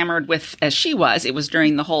of enamored with, as she was, it was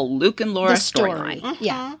during the whole Luke and Laura The story. storyline.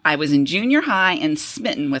 Yeah. I was in junior high and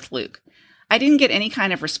smitten with Luke. I didn't get any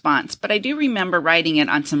kind of response, but I do remember writing it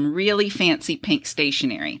on some really fancy pink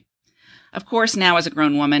stationery. Of course, now as a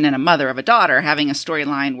grown woman and a mother of a daughter, having a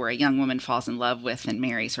storyline where a young woman falls in love with and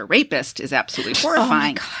marries her rapist is absolutely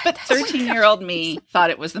horrifying. God, but 13-year-old me thought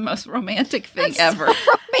it was the most romantic thing ever.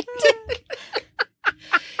 Romantic.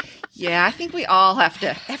 Yeah, I think we all have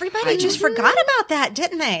to. Everybody just forgot about that,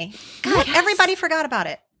 didn't they? God, everybody forgot about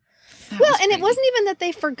it. Well, and it wasn't even that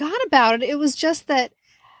they forgot about it. It was just that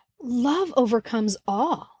love overcomes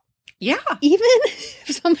all. Yeah. Even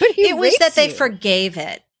if somebody It was that they you. forgave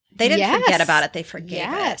it. They didn't forget about it. They forgave it.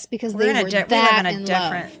 Yes, because We're they in were we live that in in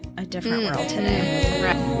a different world today.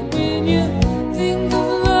 Right. When you think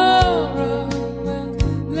of Laura,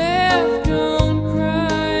 left, don't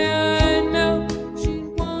cry. I know she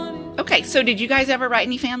wanted. Okay, so did you guys ever write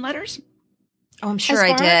any fan letters? Oh, I'm sure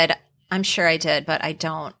As I far- did. I'm sure I did, but I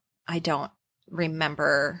don't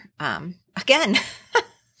remember. Again,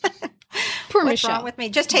 Poor what's Michelle. wrong with me?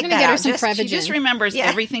 Just I'm take gonna that get her out. some Just- Prevagen. She just remembers Yeah.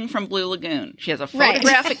 everything from Blue Lagoon. She has a Right.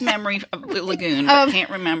 photographic memory of Blue Lagoon, but Of- can't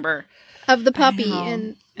remember. of the puppy. know.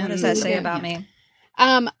 And What does that say about me?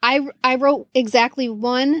 I wrote exactly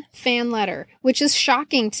one fan letter, which is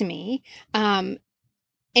shocking to me. And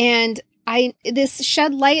this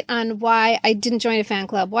shed light on why I didn't join a fan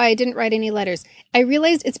club, why I didn't write any letters. I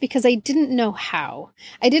realized it's because I didn't know how.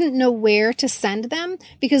 I didn't know where to send them,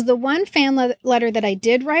 because the one fan letter that I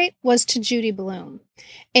did write was to Judy Bloom.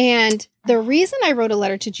 And the reason I wrote a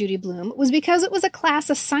letter to Judy Bloom was because it was a class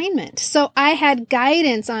assignment. So I had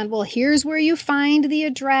guidance on, well, here's where you find the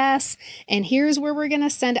address and here's where we're going to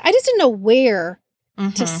send it. I just didn't know where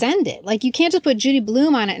to send it. Like, you can't just put Judy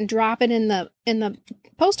Bloom on it and drop it in the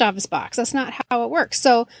post office box. That's not how it works.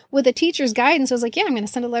 So with a teacher's guidance, I was like, yeah, I'm going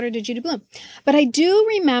to send a letter to Judy Bloom. But I do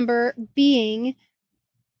remember being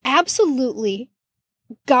absolutely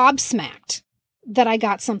gobsmacked that I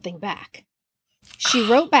got something back. She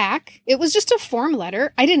wrote back. It was just a form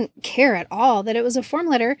letter. I didn't care at all that it was a form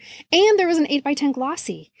letter. And there was an 8x10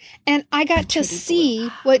 glossy. And I got to see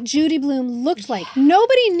what Judy Bloom looked like.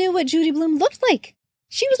 Nobody knew what Judy Bloom looked like.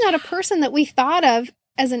 She was not a person that we thought of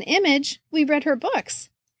as an image. We read her books.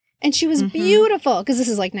 And she was beautiful, because this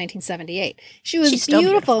is like 1978. She's still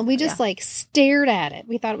beautiful. And we beautiful, just like stared at it.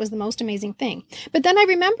 We thought it was the most amazing thing. But then I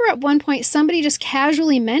remember at one point, somebody just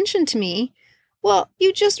casually mentioned to me, well,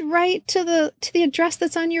 you just write to the address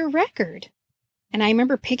that's on your record. And I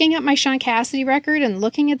remember picking up my Sean Cassidy record and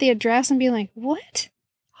looking at the address and being like, what?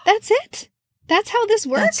 That's it? That's how this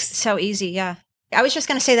works? That's so easy, yeah. I was just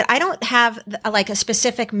going to say that I don't have like a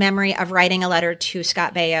specific memory of writing a letter to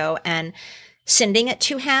Scott Baio and sending it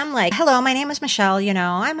to him. Like, hello, my name is Michelle.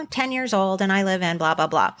 I'm 10 years old and I live in blah, blah,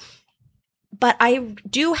 blah. But I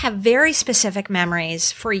do have very specific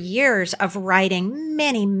memories for years of writing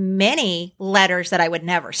many, many letters that I would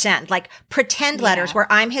never send, like pretend letters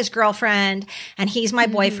where I'm his girlfriend and he's my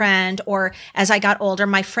boyfriend. Or as I got older,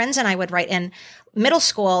 my friends and I would write in middle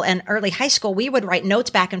school and early high school. We would write notes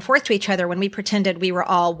back and forth to each other when we pretended we were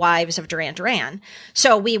all wives of Duran Duran.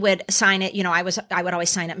 So we would sign it. I would always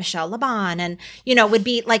sign it Michelle Laban, and, would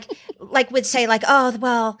be like would say like, oh,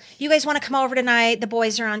 well, you guys want to come over tonight? The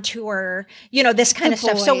boys are on tour, this kind of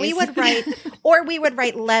stuff. So we would write, or we would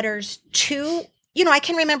write letters to, I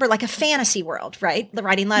can remember like a fantasy world, right? The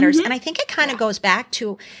writing letters. And I think it kind of goes back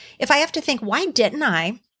to, if I have to think, why didn't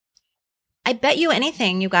I bet you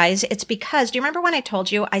anything, you guys, it's because, do you remember when I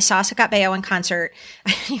told you I saw Scott Baio in concert?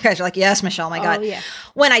 You guys are like, yes, Michelle, my God. Yeah.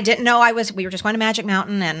 When I didn't know we were just going to Magic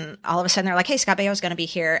Mountain, and all of a sudden they're like, hey, Scott Baio is going to be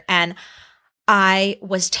here. And I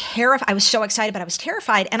was terrified. I was so excited, but I was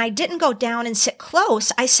terrified. And I didn't go down and sit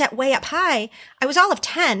close. I sat way up high. I was all of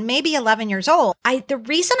 10, maybe 11 years old. The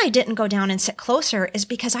reason I didn't go down and sit closer is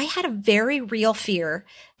because I had a very real fear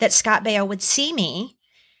that Scott Baio would see me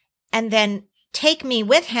and then take me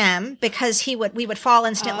with him, because we would fall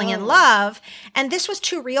instantly in love. And this was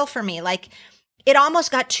too real for me. Like, it almost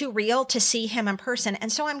got too real to see him in person. And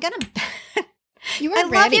so I'm going to, I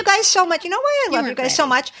love you guys so much. You know why I love you guys so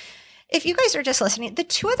much? If you guys are just listening, the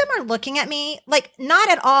two of them are looking at me like, not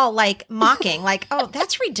at all like mocking, like, oh,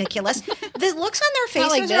 that's ridiculous. The looks on their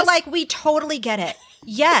faces are like, we totally get it.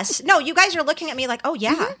 Yes. No, you guys are looking at me like, oh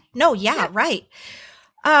yeah. No, yeah, right.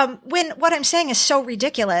 When what I'm saying is so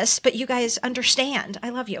ridiculous, but you guys understand. I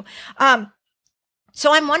love you.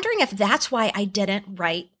 So I'm wondering if that's why I didn't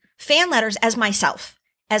write fan letters as myself.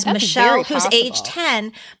 as That's Michelle, very who's possible. age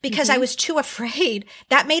 10, because I was too afraid.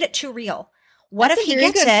 That made it too real. What That's if he a very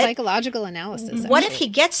gets good it? psychological analysis. What if actually.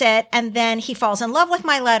 he gets it and then he falls in love with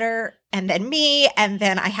my letter and then me and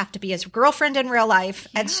then I have to be his girlfriend in real life?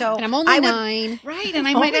 And so And I'm only I would, 9. Right, and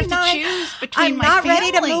I might have nine. to choose between I'm my not family.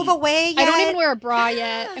 ready to move away yet. I don't even wear a bra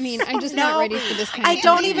yet. I mean, I'm just not No, ready for this kind I of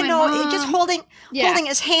don't commitment. even My know. mom. Just holding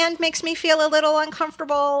his hand makes me feel a little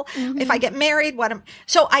uncomfortable. If I get married,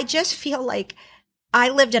 so I just feel like I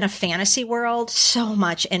lived in a fantasy world so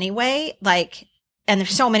much anyway. Like, and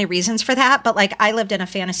there's so many reasons for that, but like I lived in a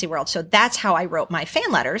fantasy world. So that's how I wrote my fan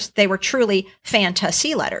letters. They were truly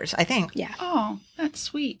fantasy letters, I think. Yeah. Oh, that's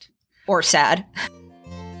sweet. Or sad.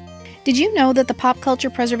 Did you know that the Pop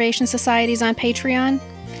Culture Preservation Society is on Patreon?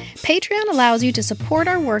 Patreon allows you to support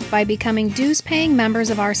our work by becoming dues-paying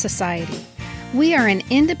members of our society. We are an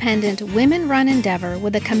independent, women-run endeavor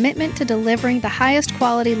with a commitment to delivering the highest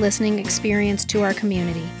quality listening experience to our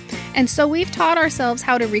community. And so we've taught ourselves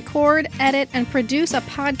how to record, edit, and produce a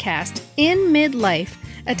podcast in midlife,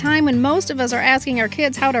 a time when most of us are asking our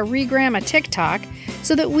kids how to regram a TikTok,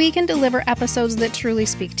 so that we can deliver episodes that truly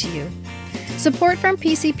speak to you. Support from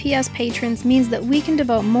PCPS patrons means that we can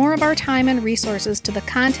devote more of our time and resources to the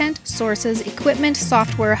content, sources, equipment,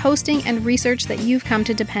 software, hosting, and research that you've come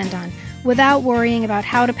to depend on, without worrying about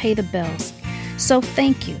how to pay the bills. So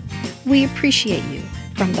thank you. We appreciate you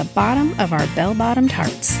from the bottom of our bell-bottomed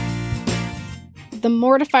hearts. The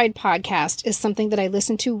Mortified podcast is something that I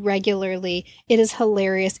listen to regularly. It is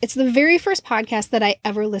hilarious. It's the very first podcast that I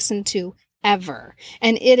ever listened to, ever.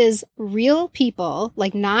 And it is real people,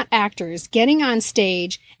 like not actors, getting on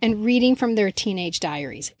stage and reading from their teenage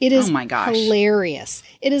diaries. It is Oh my gosh. hilarious.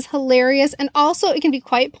 It is hilarious. And also it can be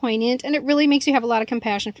quite poignant, and it really makes you have a lot of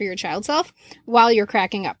compassion for your child self while you're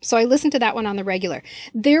cracking up. So I listened to that one on the regular.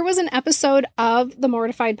 There was an episode of the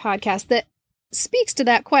Mortified podcast that speaks to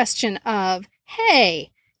that question of, hey,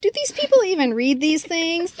 do these people even read these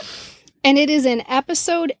things? And it is in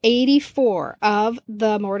episode 84 of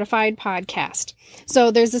the Mortified podcast.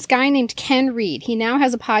 So there's this guy named Ken Reed. He now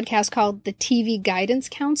has a podcast called The TV Guidance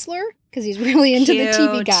Counselor, because he's really into the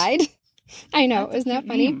TV Cute. guide. I know, That's a isn't that cute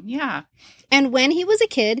funny? name. Yeah. And when he was a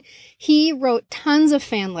kid, he wrote tons of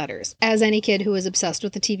fan letters, as any kid who was obsessed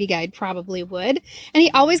with the TV guide probably would. And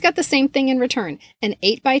he always got the same thing in return, an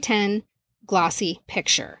 8x10 glossy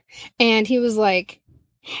picture. And he was like,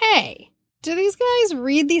 hey, do these guys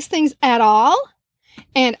read these things at all?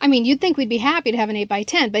 And I mean, you'd think we'd be happy to have an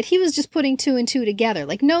 8x10, but he was just putting 2 and 2 together.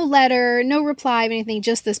 Like no letter, no reply of anything,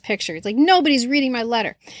 just this picture. It's like, nobody's reading my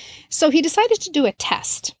letter. So he decided to do a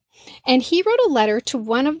test. And he wrote a letter to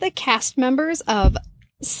one of the cast members of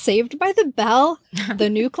Saved by the Bell, the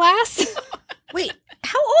new class. Wait,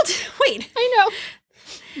 how old? Wait. I know.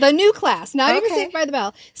 The new class, not even Okay. Saved by the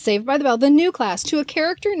Bell. Saved by the Bell, the new class, to a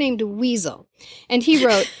character named Weasel. And he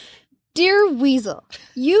wrote, Dear Weasel,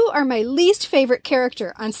 you are my least favorite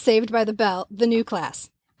character on Saved by the Bell, the new class.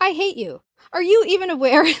 I hate you. Are you even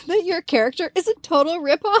aware that your character is a total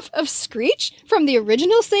ripoff of Screech from the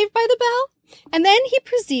original Saved by the Bell? And then he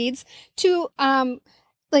proceeds to,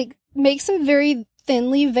 make some very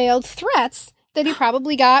thinly veiled threats that he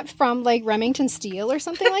probably got from, like, Remington Steele or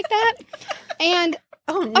something like that. And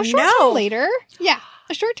a short time later,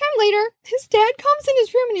 his dad comes in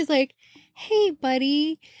his room and he's like, hey,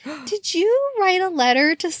 buddy, did you write a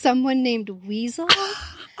letter to someone named Weasel?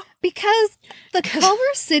 Because the Culver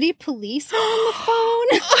City police are on the phone.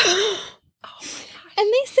 And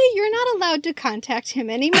they say you're not allowed to contact him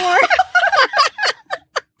anymore.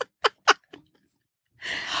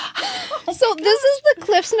 So this is the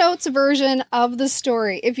Cliff's Notes version of the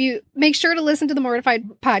story. If you make sure to listen to the Mortified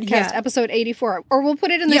podcast, episode 84, or we'll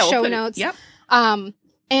put it in the show notes. Yep. And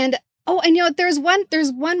you know, there's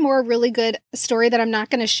one more really good story that I'm not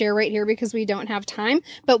going to share right here because we don't have time,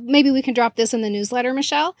 but maybe we can drop this in the newsletter,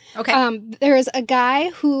 Michelle. Okay. There's a guy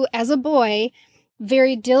who, as a boy,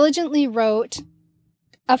 very diligently wrote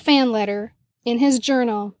a fan letter in his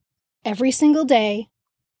journal every single day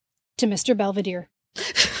to Mr. Belvedere.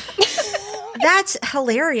 That's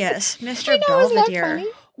hilarious, Mr. I know, isn't that Belvedere. funny?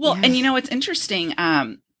 Well, and you know, it's interesting.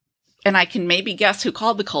 And I can maybe guess who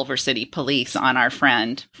called the Culver City police on our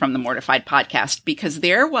friend from the Mortified podcast, because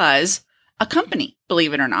there was a company,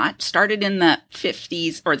 believe it or not, started in the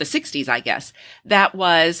 50s or the 60s, I guess, that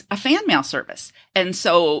was a fan mail service. And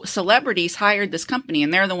so celebrities hired this company,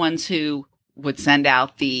 and they're the ones who would send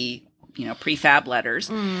out the, prefab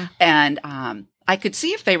letters. And I could see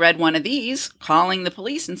if they read one of these, calling the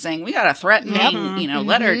police and saying, we got a threatening,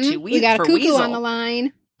 letter to Weasel. We got a cuckoo Weasel. on the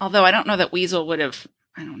line. Although I don't know that Weasel would have,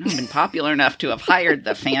 been popular enough to have hired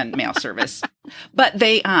the fan mail service. But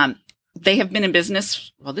they, they have been in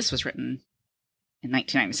business. Well, this was written in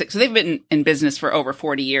 1996. So they've been in business for over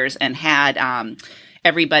 40 years and had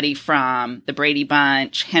everybody from the Brady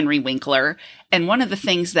Bunch, Henry Winkler. And one of the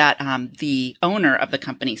things that the owner of the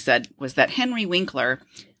company said was that Henry Winkler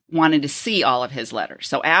wanted to see all of his letters.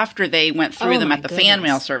 So after they went through them at the fan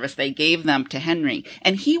mail service, they gave them to Henry.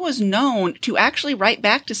 And he was known to actually write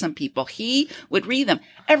back to some people. He would read them.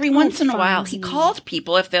 Every once in a while, he called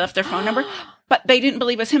people if they left their phone number, but they didn't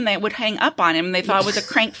believe it was him. They would hang up on him, and they thought it was a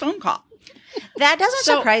crank phone call. That doesn't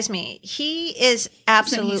surprise me. He is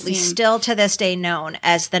absolutely still to this day known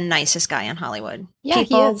as the nicest guy in Hollywood. Yeah,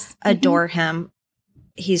 people he is. adore him.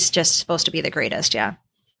 He's just supposed to be the greatest. Yeah.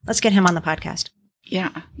 Let's get him on the podcast.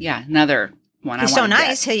 Yeah. Another one. He's so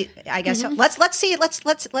nice. I guess so. Let's see. Let's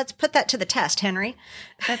put that to the test, Henry.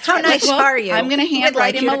 How nice are you? I'm going to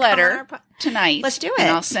handwrite him a letter tonight. Let's do it. And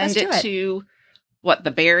I'll send it to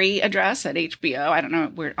the Barry address at HBO. I don't know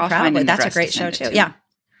where. I'll find an That's a address great to show send it too. to. Yeah.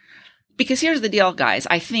 Because here's the deal, guys.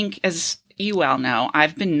 I think, as you well know,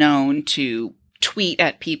 I've been known to tweet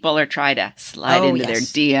at people or try to slide into their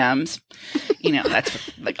DMs. That's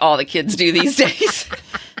what, all the kids do these days.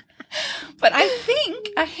 But I think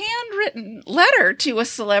a handwritten letter to a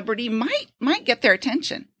celebrity might get their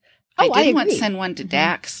attention. I did once send one to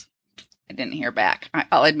Dax. I didn't hear back.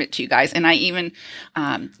 I'll admit to you guys. And I even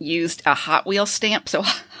used a Hot Wheels stamp. So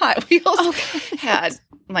Hot Wheels had,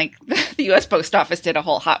 the U.S. Post Office did a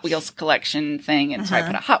whole Hot Wheels collection thing. And so I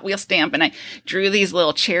put a Hot Wheels stamp and I drew these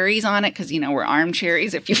little cherries on it because, we're arm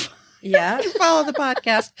cherries if you follow the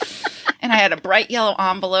podcast. And I had a bright yellow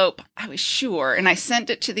envelope, I was sure. And I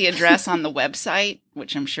sent it to the address on the website,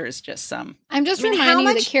 which I'm sure is just some. I'm just reminding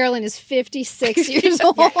you that Carolyn is 56 years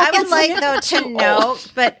old. I would like, though, to know,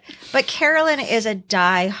 but Carolyn is a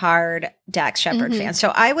diehard Dax Shepard fan. So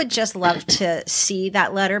I would just love to see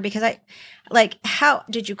that letter because how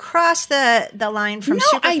did you cross the line from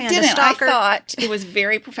superfan to stalker? I thought it was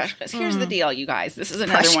very professional. Because here's the deal, you guys. This is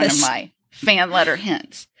another one of my fan letter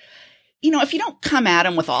hints. If you don't come at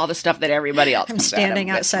them with all the stuff that everybody else comes at them with. I'm standing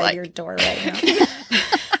outside your door right now.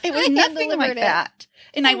 It was nothing like that.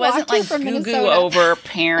 And I wasn't goo-goo over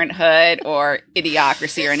Parenthood or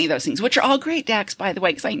Idiocracy or any of those things, which are all great, Dax, by the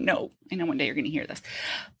way, because I know one day you're going to hear this.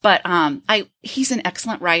 But he's an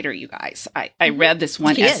excellent writer, you guys. I read this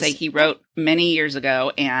one essay he wrote many years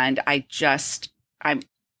ago, and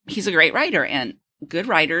he's a great writer, and good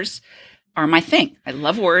writers are my thing. I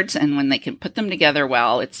love words, and when they can put them together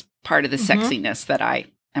well, it's part of the sexiness that I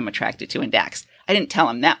am attracted to in Dax. I didn't tell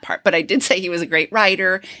him that part, but I did say he was a great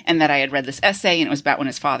writer and that I had read this essay and it was about when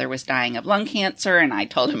his father was dying of lung cancer. And I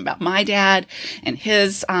told him about my dad and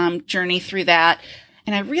his journey through that.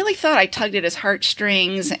 And I really thought I tugged at his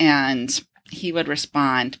heartstrings and he would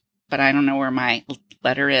respond, but I don't know where my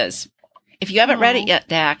letter is. If you haven't read it yet,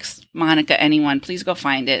 Dax, Monica, anyone, please go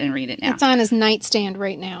find it and read it now. It's on his nightstand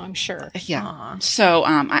right now, I'm sure. Yeah. Aww. So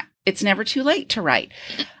it's never too late to write.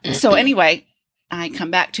 So anyway, I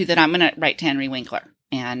come back to that I'm going to write to Henry Winkler.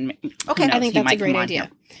 And I think that's a great idea.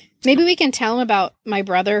 Maybe we can tell him about my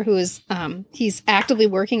brother who is, he's actively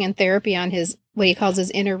working in therapy on his, what he calls his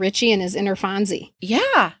inner Richie and his inner Fonzie.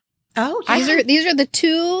 Yeah. Oh, these are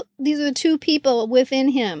the two people within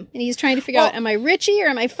him. And he's trying to figure out, am I Richie or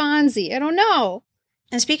am I Fonzie? I don't know.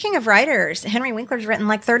 And speaking of writers, Henry Winkler's written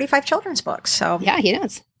 35 children's books. So yeah, he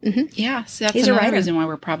does. Mm-hmm. Yeah, so that's another reason why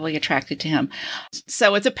we're probably attracted to him.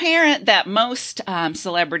 So it's apparent that most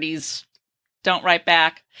celebrities don't write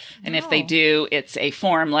back. And if they do, it's a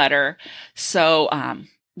form letter. So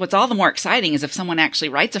what's all the more exciting is if someone actually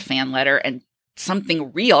writes a fan letter and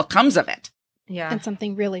something real comes of it. Yeah. And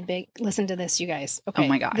something really big. Listen to this, you guys. Okay. Oh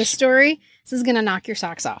my gosh. The story, this is going to knock your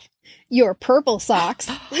socks off. Your purple socks.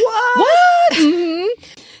 What? Mm-hmm.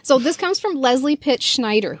 So this comes from Leslie Pitt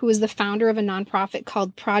Schneider, who is the founder of a nonprofit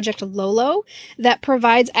called Project Lolo that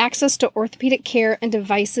provides access to orthopedic care and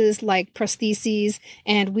devices like prostheses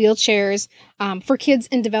and wheelchairs for kids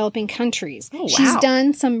in developing countries. Oh, wow. She's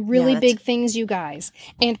done some really big things, you guys.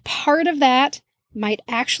 And part of that might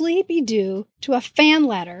actually be due to a fan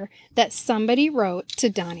letter that somebody wrote to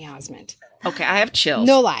Donny Osmond. Okay, I have chills.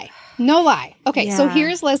 No lie. Okay, so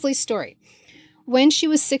here's Leslie's story. When she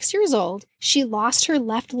was 6 years old, she lost her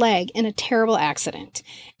left leg in a terrible accident.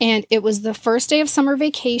 And it was the first day of summer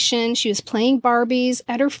vacation. She was playing Barbies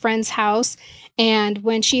at her friend's house. And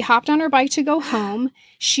when she hopped on her bike to go home,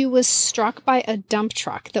 she was struck by a dump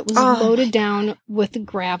truck that was loaded down with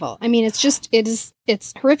gravel. I mean,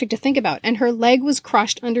 it's horrific to think about. And her leg was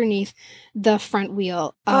crushed underneath the front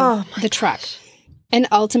wheel of the truck. And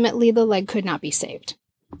ultimately, the leg could not be saved.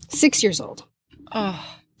 6 years old.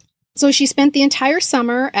 Oh. So she spent the entire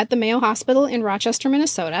summer at the Mayo Hospital in Rochester,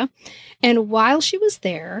 Minnesota. And while she was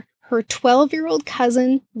there, her 12-year-old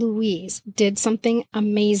cousin, Louise, did something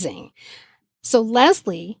amazing. So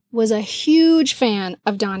Leslie was a huge fan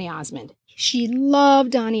of Donny Osmond. She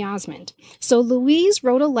loved Donny Osmond. So Louise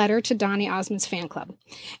wrote a letter to Donny Osmond's fan club.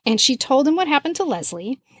 And she told him what happened to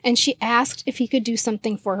Leslie. And she asked if he could do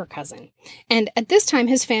something for her cousin. And at this time,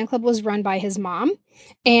 his fan club was run by his mom.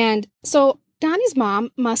 And so Donny's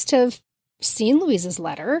mom must have seen Louise's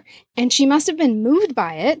letter. And she must have been moved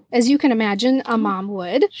by it, as you can imagine a mom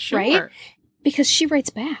would, Sure. right? Because she writes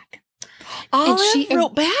back. Olive she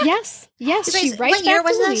wrote back? Yes. She writes what year back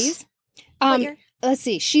was to this? Louise. What year? Let's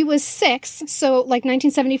see. She was 6, so like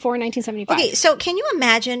 1974, 1975. Okay, so can you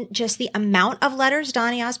imagine just the amount of letters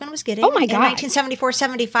Donny Osmond was getting Oh my in God. 1974,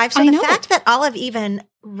 75? So I the know. fact that Olive even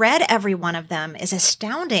read every one of them is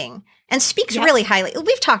astounding and speaks really highly.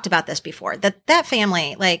 We've talked about this before, that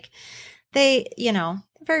family, like they,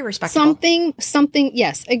 very respectable. Something,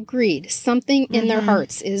 yes, agreed. Something in their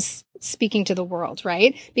hearts is speaking to the world,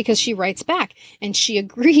 right? Because she writes back and she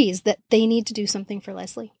agrees that they need to do something for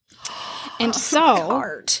Leslie. And so,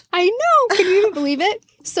 Heart. I know, can you even believe it?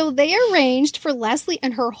 So they arranged for Leslie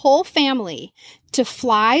and her whole family to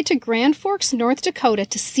fly to Grand Forks, North Dakota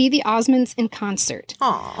to see the Osmonds in concert.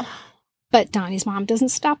 Aw. But Donny's mom doesn't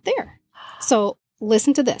stop there. So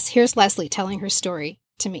listen to this. Here's Leslie telling her story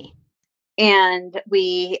to me. And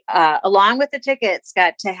we, along with the tickets,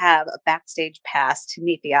 got to have a backstage pass to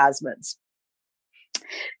meet the Osmonds.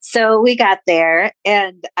 So we got there,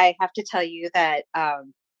 and I have to tell you that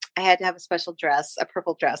I had to have a special dress, a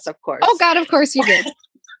purple dress, of course. Oh, God, of course you did.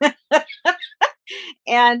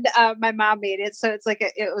 And my mom made it. So it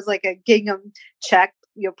was like a gingham check,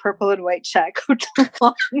 purple and white check with a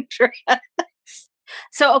long dress.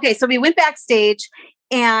 So we went backstage,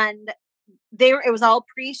 and it was all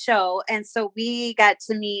pre-show. And so we got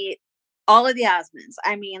to meet all of the Osmonds.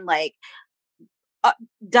 I mean, like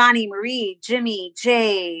Donnie, Marie, Jimmy,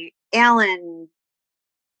 Jay, Alan,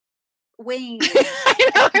 Wayne.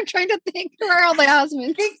 I know. I'm trying to think. Who are all the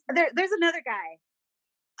Osmonds? There's another guy.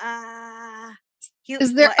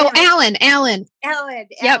 Is there? Alan. Alan.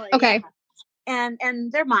 Yep. Okay. Yeah.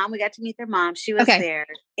 And their mom, we got to meet their mom. She was there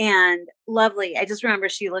and lovely. I just remember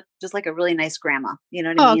she looked just like a really nice grandma. You know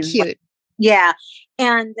what I mean? Oh, cute. Yeah.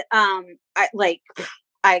 And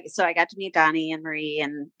so I got to meet Donnie and Marie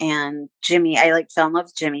and Jimmy. I fell in love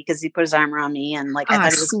with Jimmy because he put his arm around me and I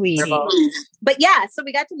thought it was sweet. adorable. But yeah, so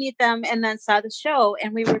we got to meet them and then saw the show,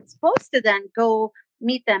 and we were supposed to then go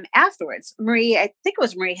meet them afterwards. Marie, I think it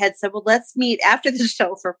was Marie, had said, well, let's meet after the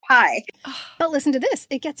show for pie. But listen to this.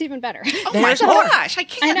 It gets even better. Oh my gosh. I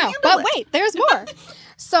can't know. handle But it. wait, there's more.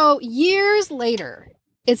 So years later,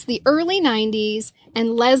 it's the early 90s,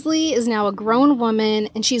 and Leslie is now a grown woman,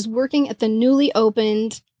 and she's working at the newly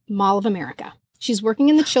opened Mall of America. She's working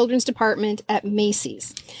in the children's department at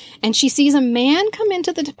Macy's, and she sees a man come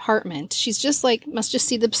into the department. She's just must just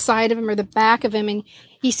see the side of him or the back of him, and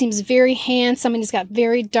he seems very handsome, and he's got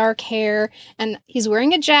very dark hair, and he's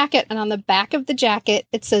wearing a jacket, and on the back of the jacket,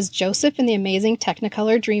 it says Joseph in the Amazing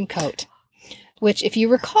Technicolor Dreamcoat. Which, if you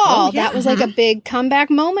recall, that was like a big comeback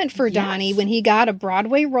moment for Donnie when he got a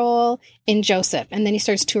Broadway role in Joseph. And then he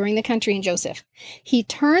starts touring the country in Joseph. He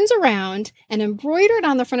turns around and embroidered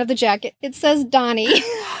on the front of the jacket, it says Donnie.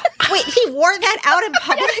 Wait, he wore that out in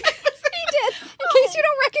public? Yes, he did. In case you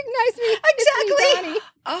don't recognize me. Exactly. It's me, Donnie.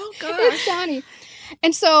 Oh, gosh. It's Donnie.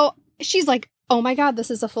 And so she's like, oh my God, this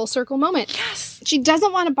is a full circle moment. Yes. She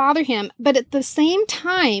doesn't want to bother him. But at the same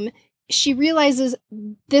time, she realizes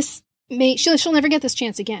she'll never get this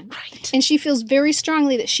chance again. Right. And she feels very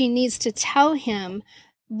strongly that she needs to tell him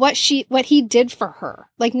what he did for her.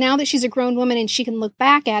 Like, now that she's a grown woman and she can look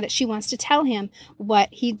back at it, she wants to tell him what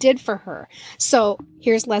he did for her. So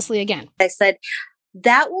here's Leslie again. I said,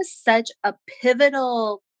 that was such a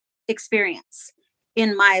pivotal experience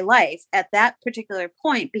in my life at that particular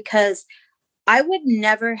point, because I would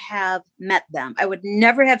never have met them. I would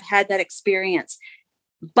never have had that experience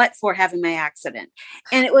but for having my accident.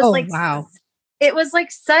 And it was wow. It was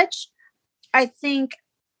I think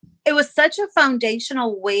it was such a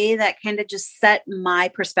foundational way that kind of just set my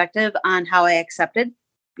perspective on how I accepted,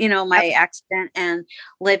 my accident and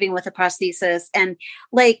living with a prosthesis. And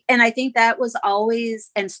I think that was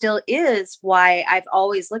always and still is why I've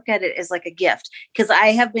always looked at it as like a gift, because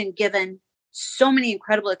I have been given so many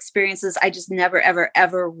incredible experiences I just never, ever,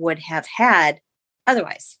 ever would have had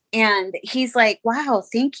otherwise. And he's like, wow,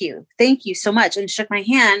 thank you so much, and shook my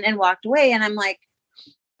hand and walked away. And I'm like,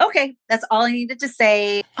 okay, that's all I needed to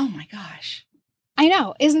say. Oh my gosh. I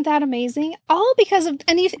know. Isn't that amazing? All because of,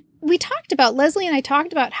 and we talked about, Leslie and I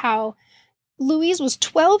talked about how Louise was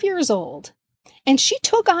 12 years old and she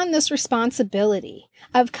took on this responsibility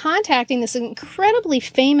of contacting this incredibly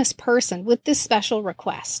famous person with this special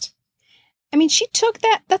request. I mean, she took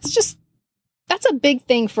that. That's a big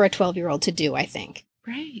thing for a 12-year-old to do, I think.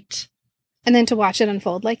 Right. And then to watch it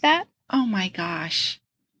unfold like that. Oh my gosh.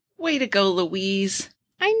 Way to go, Louise.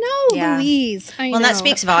 I know, Yeah. Louise. I know. Well, that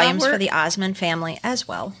speaks volumes Power- for the Osmond family as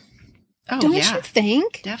well. Oh, Don't yeah. you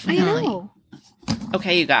think? Definitely. I know.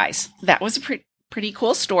 Okay, you guys. That was a pretty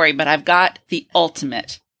cool story, but I've got the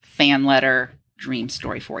ultimate fan letter dream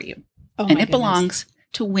story for you. Oh, And my it goodness. belongs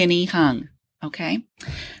to Winnie Hung. Okay.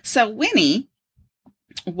 So Winnie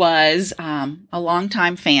was a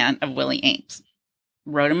longtime fan of Willie Ames.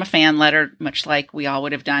 Wrote him a fan letter, much like we all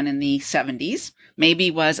would have done in the 70s.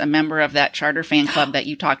 Maybe was a member of that charter fan club that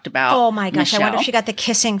you talked about. Oh my gosh. Michelle. I wonder if she got the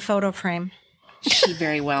kissing photo frame. She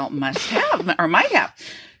very well must have, or might have.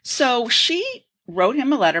 So she wrote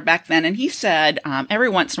him a letter back then, and he said every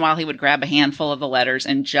once in a while he would grab a handful of the letters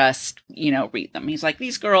and just, read them. He's like,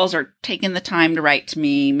 these girls are taking the time to write to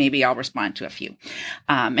me. Maybe I'll respond to a few.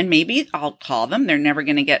 And maybe I'll call them. They're never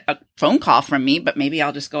going to get a phone call from me, but maybe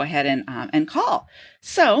I'll just go ahead and call.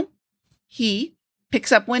 So he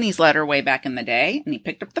picks up Winnie's letter way back in the day, and he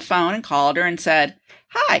picked up the phone and called her and said,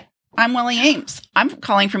 "Hi, I'm Willie Ames. I'm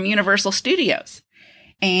calling from Universal Studios."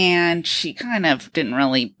 And she kind of didn't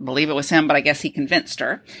really believe it was him, but I guess he convinced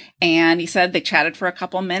her. And he said they chatted for a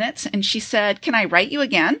couple minutes, and she said, "Can I write you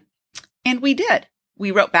again?" And we did.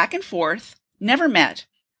 We wrote back and forth, never met,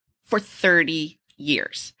 for 30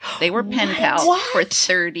 years. They were pen pals for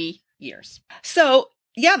 30 years. So,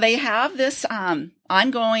 yeah, they have this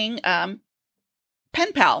ongoing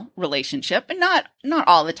pen pal relationship, and not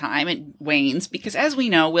all the time. It wanes because, as we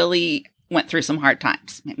know, Willie went through some hard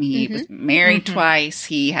times. I mean, he was married twice.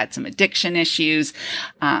 He had some addiction issues,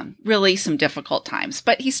 really some difficult times.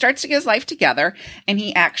 But he starts to get his life together, and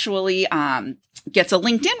he actually gets a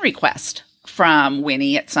LinkedIn request from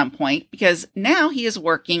Winnie at some point because now he is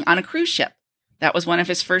working on a cruise ship. That was one of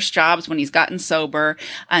his first jobs when he's gotten sober,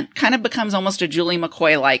 and kind of becomes almost a Julie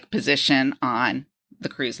McCoy-like position on the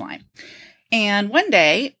cruise line. And one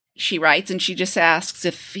day she writes and she just asks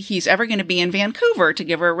if he's ever going to be in Vancouver to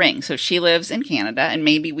give her a ring. So she lives in Canada and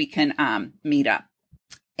maybe we can meet up.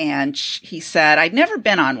 And he said, I'd never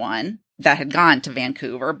been on one that had gone to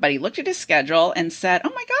Vancouver, but he looked at his schedule and said,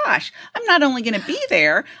 "Oh my gosh, I'm not only going to be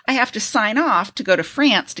there, I have to sign off to go to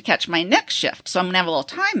France to catch my next shift. So I'm going to have a little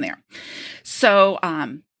time there." So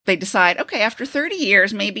they decide, okay, after 30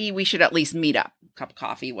 years, maybe we should at least meet up, cup of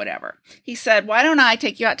coffee, whatever. He said, "Why don't I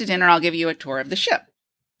take you out to dinner? I'll give you a tour of the ship."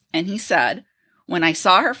 And he said, "When I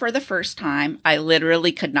saw her for the first time, I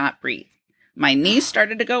literally could not breathe. My knees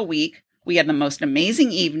started to go weak. We had the most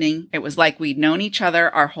amazing evening. It was like we'd known each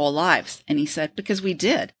other our whole lives." And he said, because we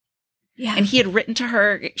did. Yeah. And he had written to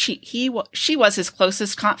her. She was his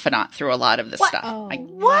closest confidant through a lot of this stuff. Oh,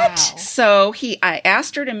 What? So I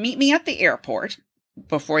asked her to meet me at the airport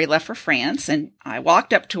before he left for France. And I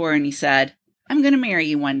walked up to her and he said, "I'm going to marry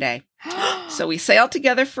you one day." So we sailed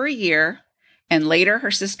together for a year. And later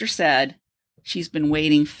her sister said, "She's been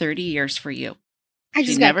waiting 30 years for you."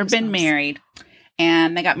 She's never been married.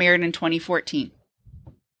 And they got married in 2014.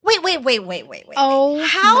 Wait. Oh,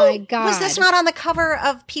 How my God. was this not on the cover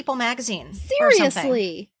of People magazine? or something?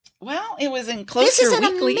 Seriously. Well, it was in This Closer is an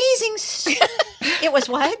Weekly. amazing. It was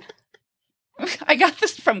what? I got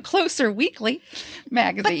this from Closer Weekly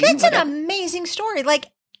magazine. But that's an amazing story. Like,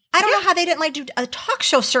 I don't know how they didn't do a talk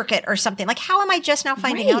show circuit or something. Like, how am I just now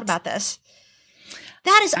finding out about this?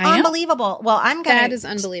 That is unbelievable. Well, That is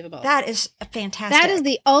unbelievable. That is fantastic. That is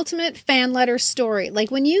the ultimate fan letter story. Like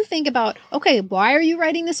when you think about, okay, why are you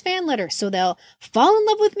writing this fan letter? So they'll fall in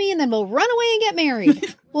love with me and then we'll run away and get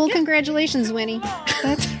married. Well, congratulations, Winnie.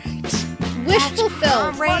 That's right. Wish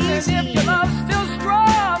fulfilled. crazy. If your love's still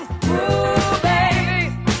strong, ooh, baby,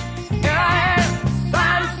 here I am,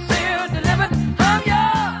 signed, sealed, delivered,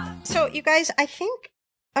 I'm yours. So, you guys, I think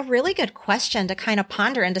a really good question to kind of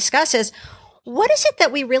ponder and discuss is, what is it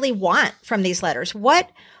that we really want from these letters? Why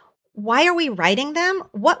are we writing them?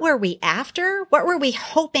 What were we after? What were we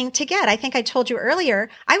hoping to get? I think I told you earlier,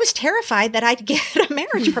 I was terrified that I'd get a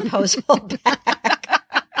marriage proposal back.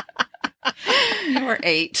 You were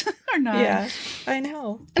 8 or 9. Yeah, I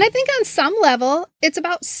know. And I think on some level, it's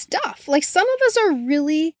about stuff. Like some of us are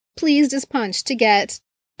really pleased as punch to get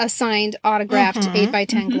a signed, autographed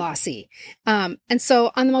 8x10 glossy. And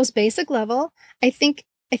so on the most basic level, I think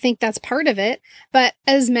I think that's part of it. But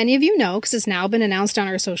as many of you know, because it's now been announced on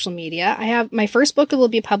our social media, I have my first book will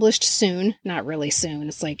be published soon. Not really soon.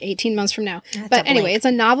 It's like 18 months from now. But anyway, it's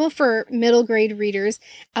a novel for middle grade readers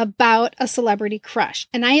about a celebrity crush.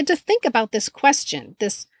 And I had to think about this question,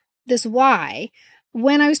 this why,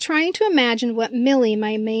 when I was trying to imagine what Millie,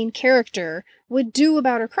 my main character, would do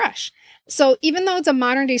about her crush. So even though it's a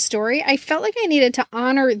modern day story, I felt like I needed to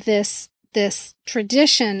honor this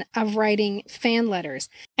tradition of writing fan letters.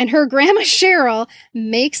 And her grandma Cheryl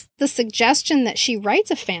makes the suggestion that she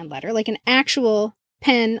writes a fan letter, like an actual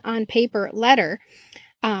pen on paper letter,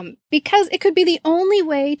 because it could be the only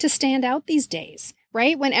way to stand out these days,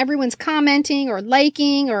 right? When everyone's commenting or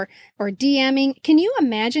liking or DMing, can you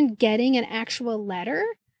imagine getting an actual letter?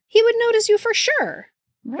 He would notice you for sure,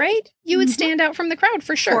 right? You would stand out from the crowd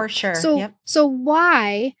for sure. For sure. So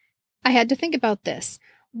why, I had to think about this.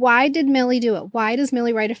 Why did Millie do it? Why does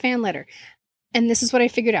Millie write a fan letter? And this is what I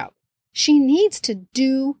figured out. She needs to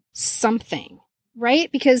do something, right?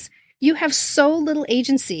 Because you have so little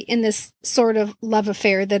agency in this sort of love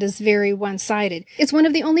affair that is very one-sided. It's one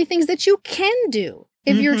of the only things that you can do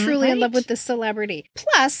if you're truly in love with this celebrity.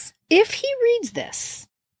 Plus, if he reads this,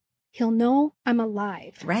 he'll know I'm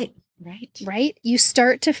alive. Right? You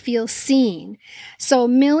start to feel seen. So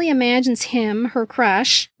Millie imagines him, her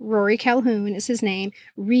crush, Rory Calhoun is his name,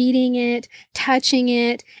 reading it, touching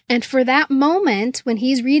it. And for that moment, when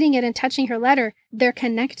he's reading it and touching her letter, they're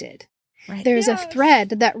connected. Right. There's a thread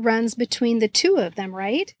that runs between the two of them,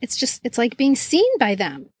 right? It's like being seen by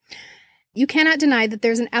them. You cannot deny that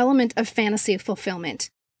there's an element of fantasy fulfillment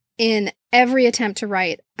in every attempt to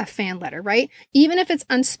write a fan letter, right? Even if it's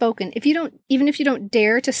unspoken, even if you don't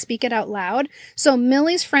dare to speak it out loud. So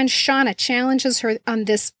Millie's friend Shauna challenges her on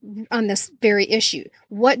this very issue.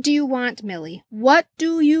 What do you want, Millie? What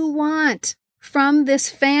do you want from this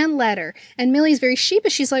fan letter? And Millie's very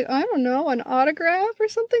sheepish. She's like, I don't know, an autograph or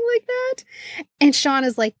something like that. And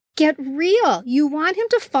Shauna's like, get real. You want him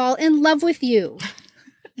to fall in love with you.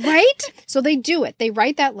 Right? So they do it. They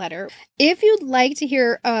write that letter. If you'd like to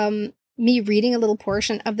hear me reading a little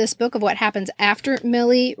portion of this book of what happens after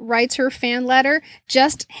Millie writes her fan letter,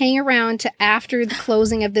 just hang around to after the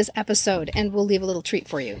closing of this episode and we'll leave a little treat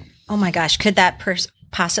for you. Oh my gosh. Could that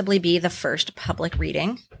possibly be the first public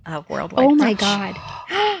reading of Worldwide Crush? Oh my God.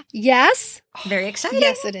 Yes. Very exciting.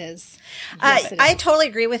 Yes, it is. I totally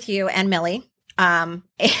agree with you and Millie and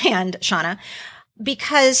Shauna,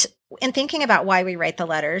 because in thinking about why we write the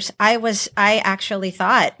letters, I actually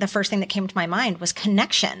thought the first thing that came to my mind was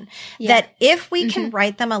connection. Yeah. That if we can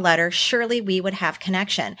write them a letter, surely we would have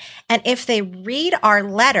connection. And if they read our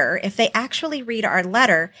letter, if they actually read our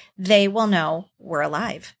letter, they will know we're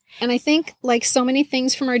alive. And I think, like so many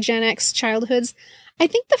things from our Gen X childhoods, I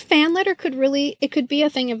think the fan letter could be a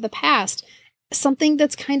thing of the past. Something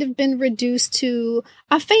that's kind of been reduced to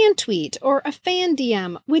a fan tweet or a fan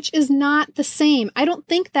DM, which is not the same. I don't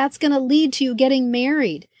think that's going to lead to you getting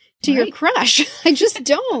married to your crush. I just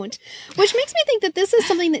don't. Which makes me think that this is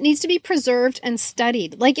something that needs to be preserved and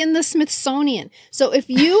studied, like in the Smithsonian. So if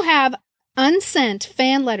you have unsent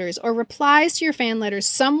fan letters or replies to your fan letters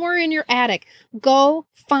somewhere in your attic, go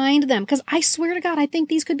find them. Because I swear to God, I think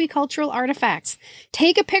these could be cultural artifacts.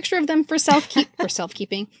 Take a picture of them for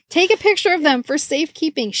self-keeping. Take a picture of them for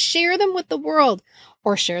safekeeping. Share them with the world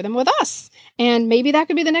or share them with us. And maybe that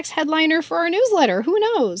could be the next headliner for our newsletter. Who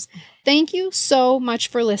knows? Thank you so much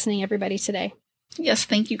for listening, everybody, today. Yes,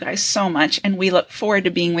 thank you guys so much. And we look forward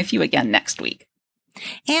to being with you again next week.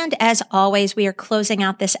 And as always, we are closing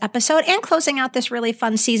out this episode and closing out this really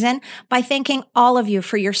fun season by thanking all of you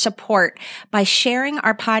for your support, by sharing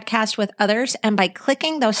our podcast with others, and by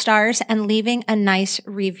clicking those stars and leaving a nice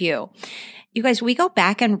review. You guys, we go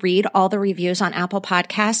back and read all the reviews on Apple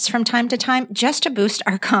Podcasts from time to time just to boost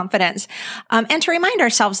our confidence and to remind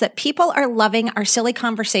ourselves that people are loving our silly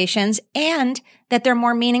conversations and that they're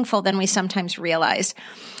more meaningful than we sometimes realize.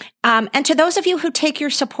 And to those of you who take your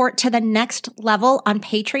support to the next level on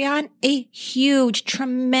Patreon, a huge,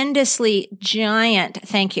 tremendously giant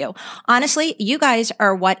thank you. Honestly, you guys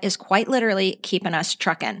are what is quite literally keeping us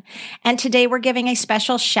trucking. And today we're giving a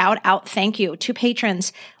special shout out thank you to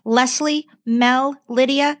patrons Leslie, Mel,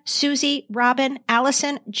 Lydia, Susie, Robin,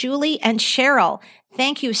 Allison, Julie, and Cheryl.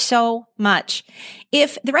 Thank you so much.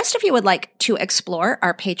 If the rest of you would like to explore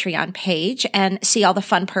our Patreon page and see all the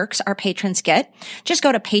fun perks our patrons get, just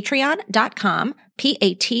go to patreon.com,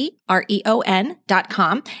 patreon.com,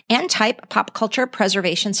 and type Pop Culture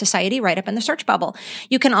Preservation Society right up in the search bubble.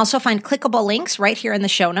 You can also find clickable links right here in the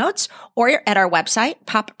show notes or at our website,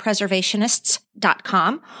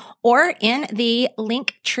 poppreservationists.com, or in the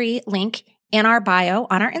link tree link in our bio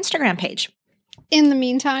on our Instagram page. In the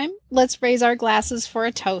meantime, let's raise our glasses for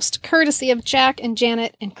a toast, courtesy of Jack and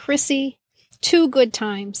Janet and Chrissy. 2 good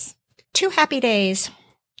times. 2 happy days.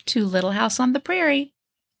 2 Little House on the Prairie.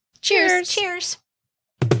 Cheers. Cheers.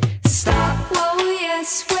 Stop, whoa,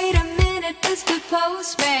 yes, wait a minute, Mr.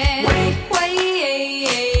 Postman. Wait,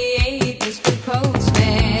 Mr.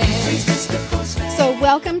 Postman. Mr. Postman. So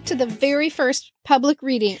welcome to the very first public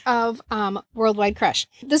reading of Worldwide Crush.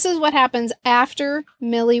 This is what happens after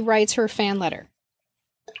Millie writes her fan letter.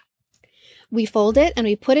 We fold it and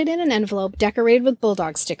we put it in an envelope decorated with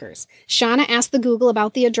bulldog stickers. Shauna asked the Google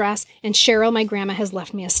about the address, and Cheryl, my grandma, has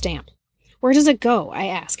left me a stamp. Where does it go? I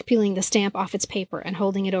ask, peeling the stamp off its paper and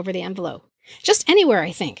holding it over the envelope. Just anywhere,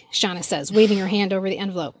 I think, Shauna says, waving her hand over the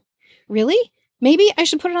envelope. Really? Maybe I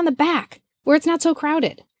should put it on the back, where it's not so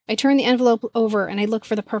crowded. I turn the envelope over and I look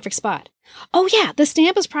for the perfect spot. Oh yeah, the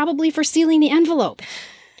stamp is probably for sealing the envelope.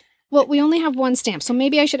 Well, we only have 1 stamp, so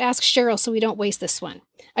maybe I should ask Cheryl so we don't waste this one.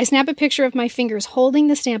 I snap a picture of my fingers holding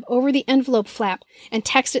the stamp over the envelope flap and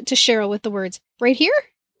text it to Cheryl with the words, right here?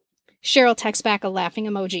 Cheryl texts back a laughing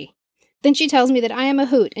emoji. Then she tells me that I am a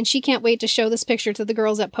hoot and she can't wait to show this picture to the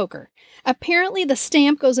girls at poker. Apparently the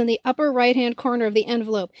stamp goes in the upper right-hand corner of the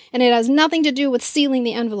envelope, and it has nothing to do with sealing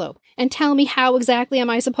the envelope. And tell me, how exactly am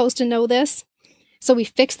I supposed to know this? So we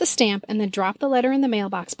fix the stamp and then drop the letter in the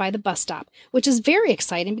mailbox by the bus stop, which is very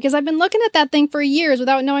exciting because I've been looking at that thing for years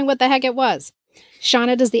without knowing what the heck it was.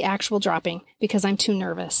 Shauna does the actual dropping because I'm too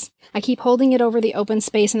nervous. I keep holding it over the open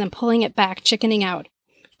space and then pulling it back, chickening out.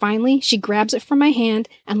 Finally, she grabs it from my hand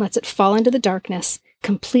and lets it fall into the darkness,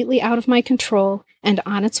 completely out of my control and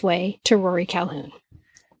on its way to Rory Calhoun.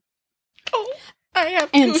 Oh, I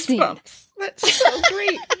have And goosebumps. That's so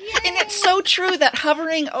great. And it's so true that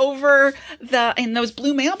hovering over in those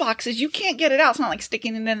blue mailboxes, you can't get it out. It's not like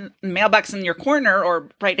sticking it in the mailbox in your corner or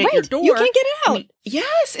right at your door. You can't get it out. I mean,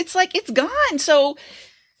 yes, it's like it's gone. So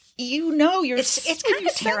you're It's kind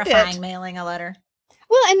of terrifying mailing a letter.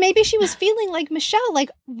 Well, and maybe she was feeling like Michelle, like,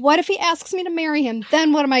 what if he asks me to marry him?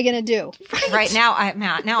 Then what am I going to do? Right now, I'm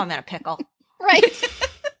in a pickle. Right.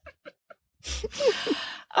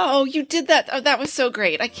 Oh, you did that. Oh, that was so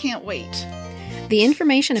great. I can't wait. The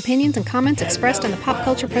information, opinions, and comments expressed on the Pop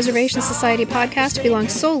Culture Preservation Society podcast belong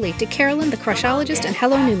solely to Carolyn, the Crushologist, and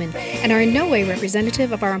Hello Newman, and are in no way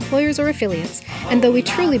representative of our employers or affiliates. And though we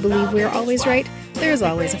truly believe we are always right, there is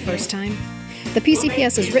always a first time. The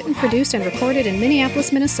PCPS is written, produced, and recorded in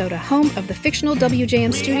Minneapolis, Minnesota, home of the fictional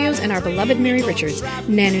WJM Studios and our beloved Mary Richards.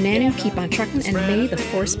 Nanu Nanu, keep on trucking, and may the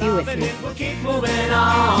force be with you. We'll keep moving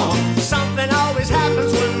on. Something always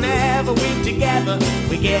happens whenever we're together.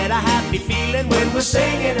 We get a happy feeling when we're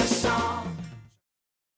singing a song.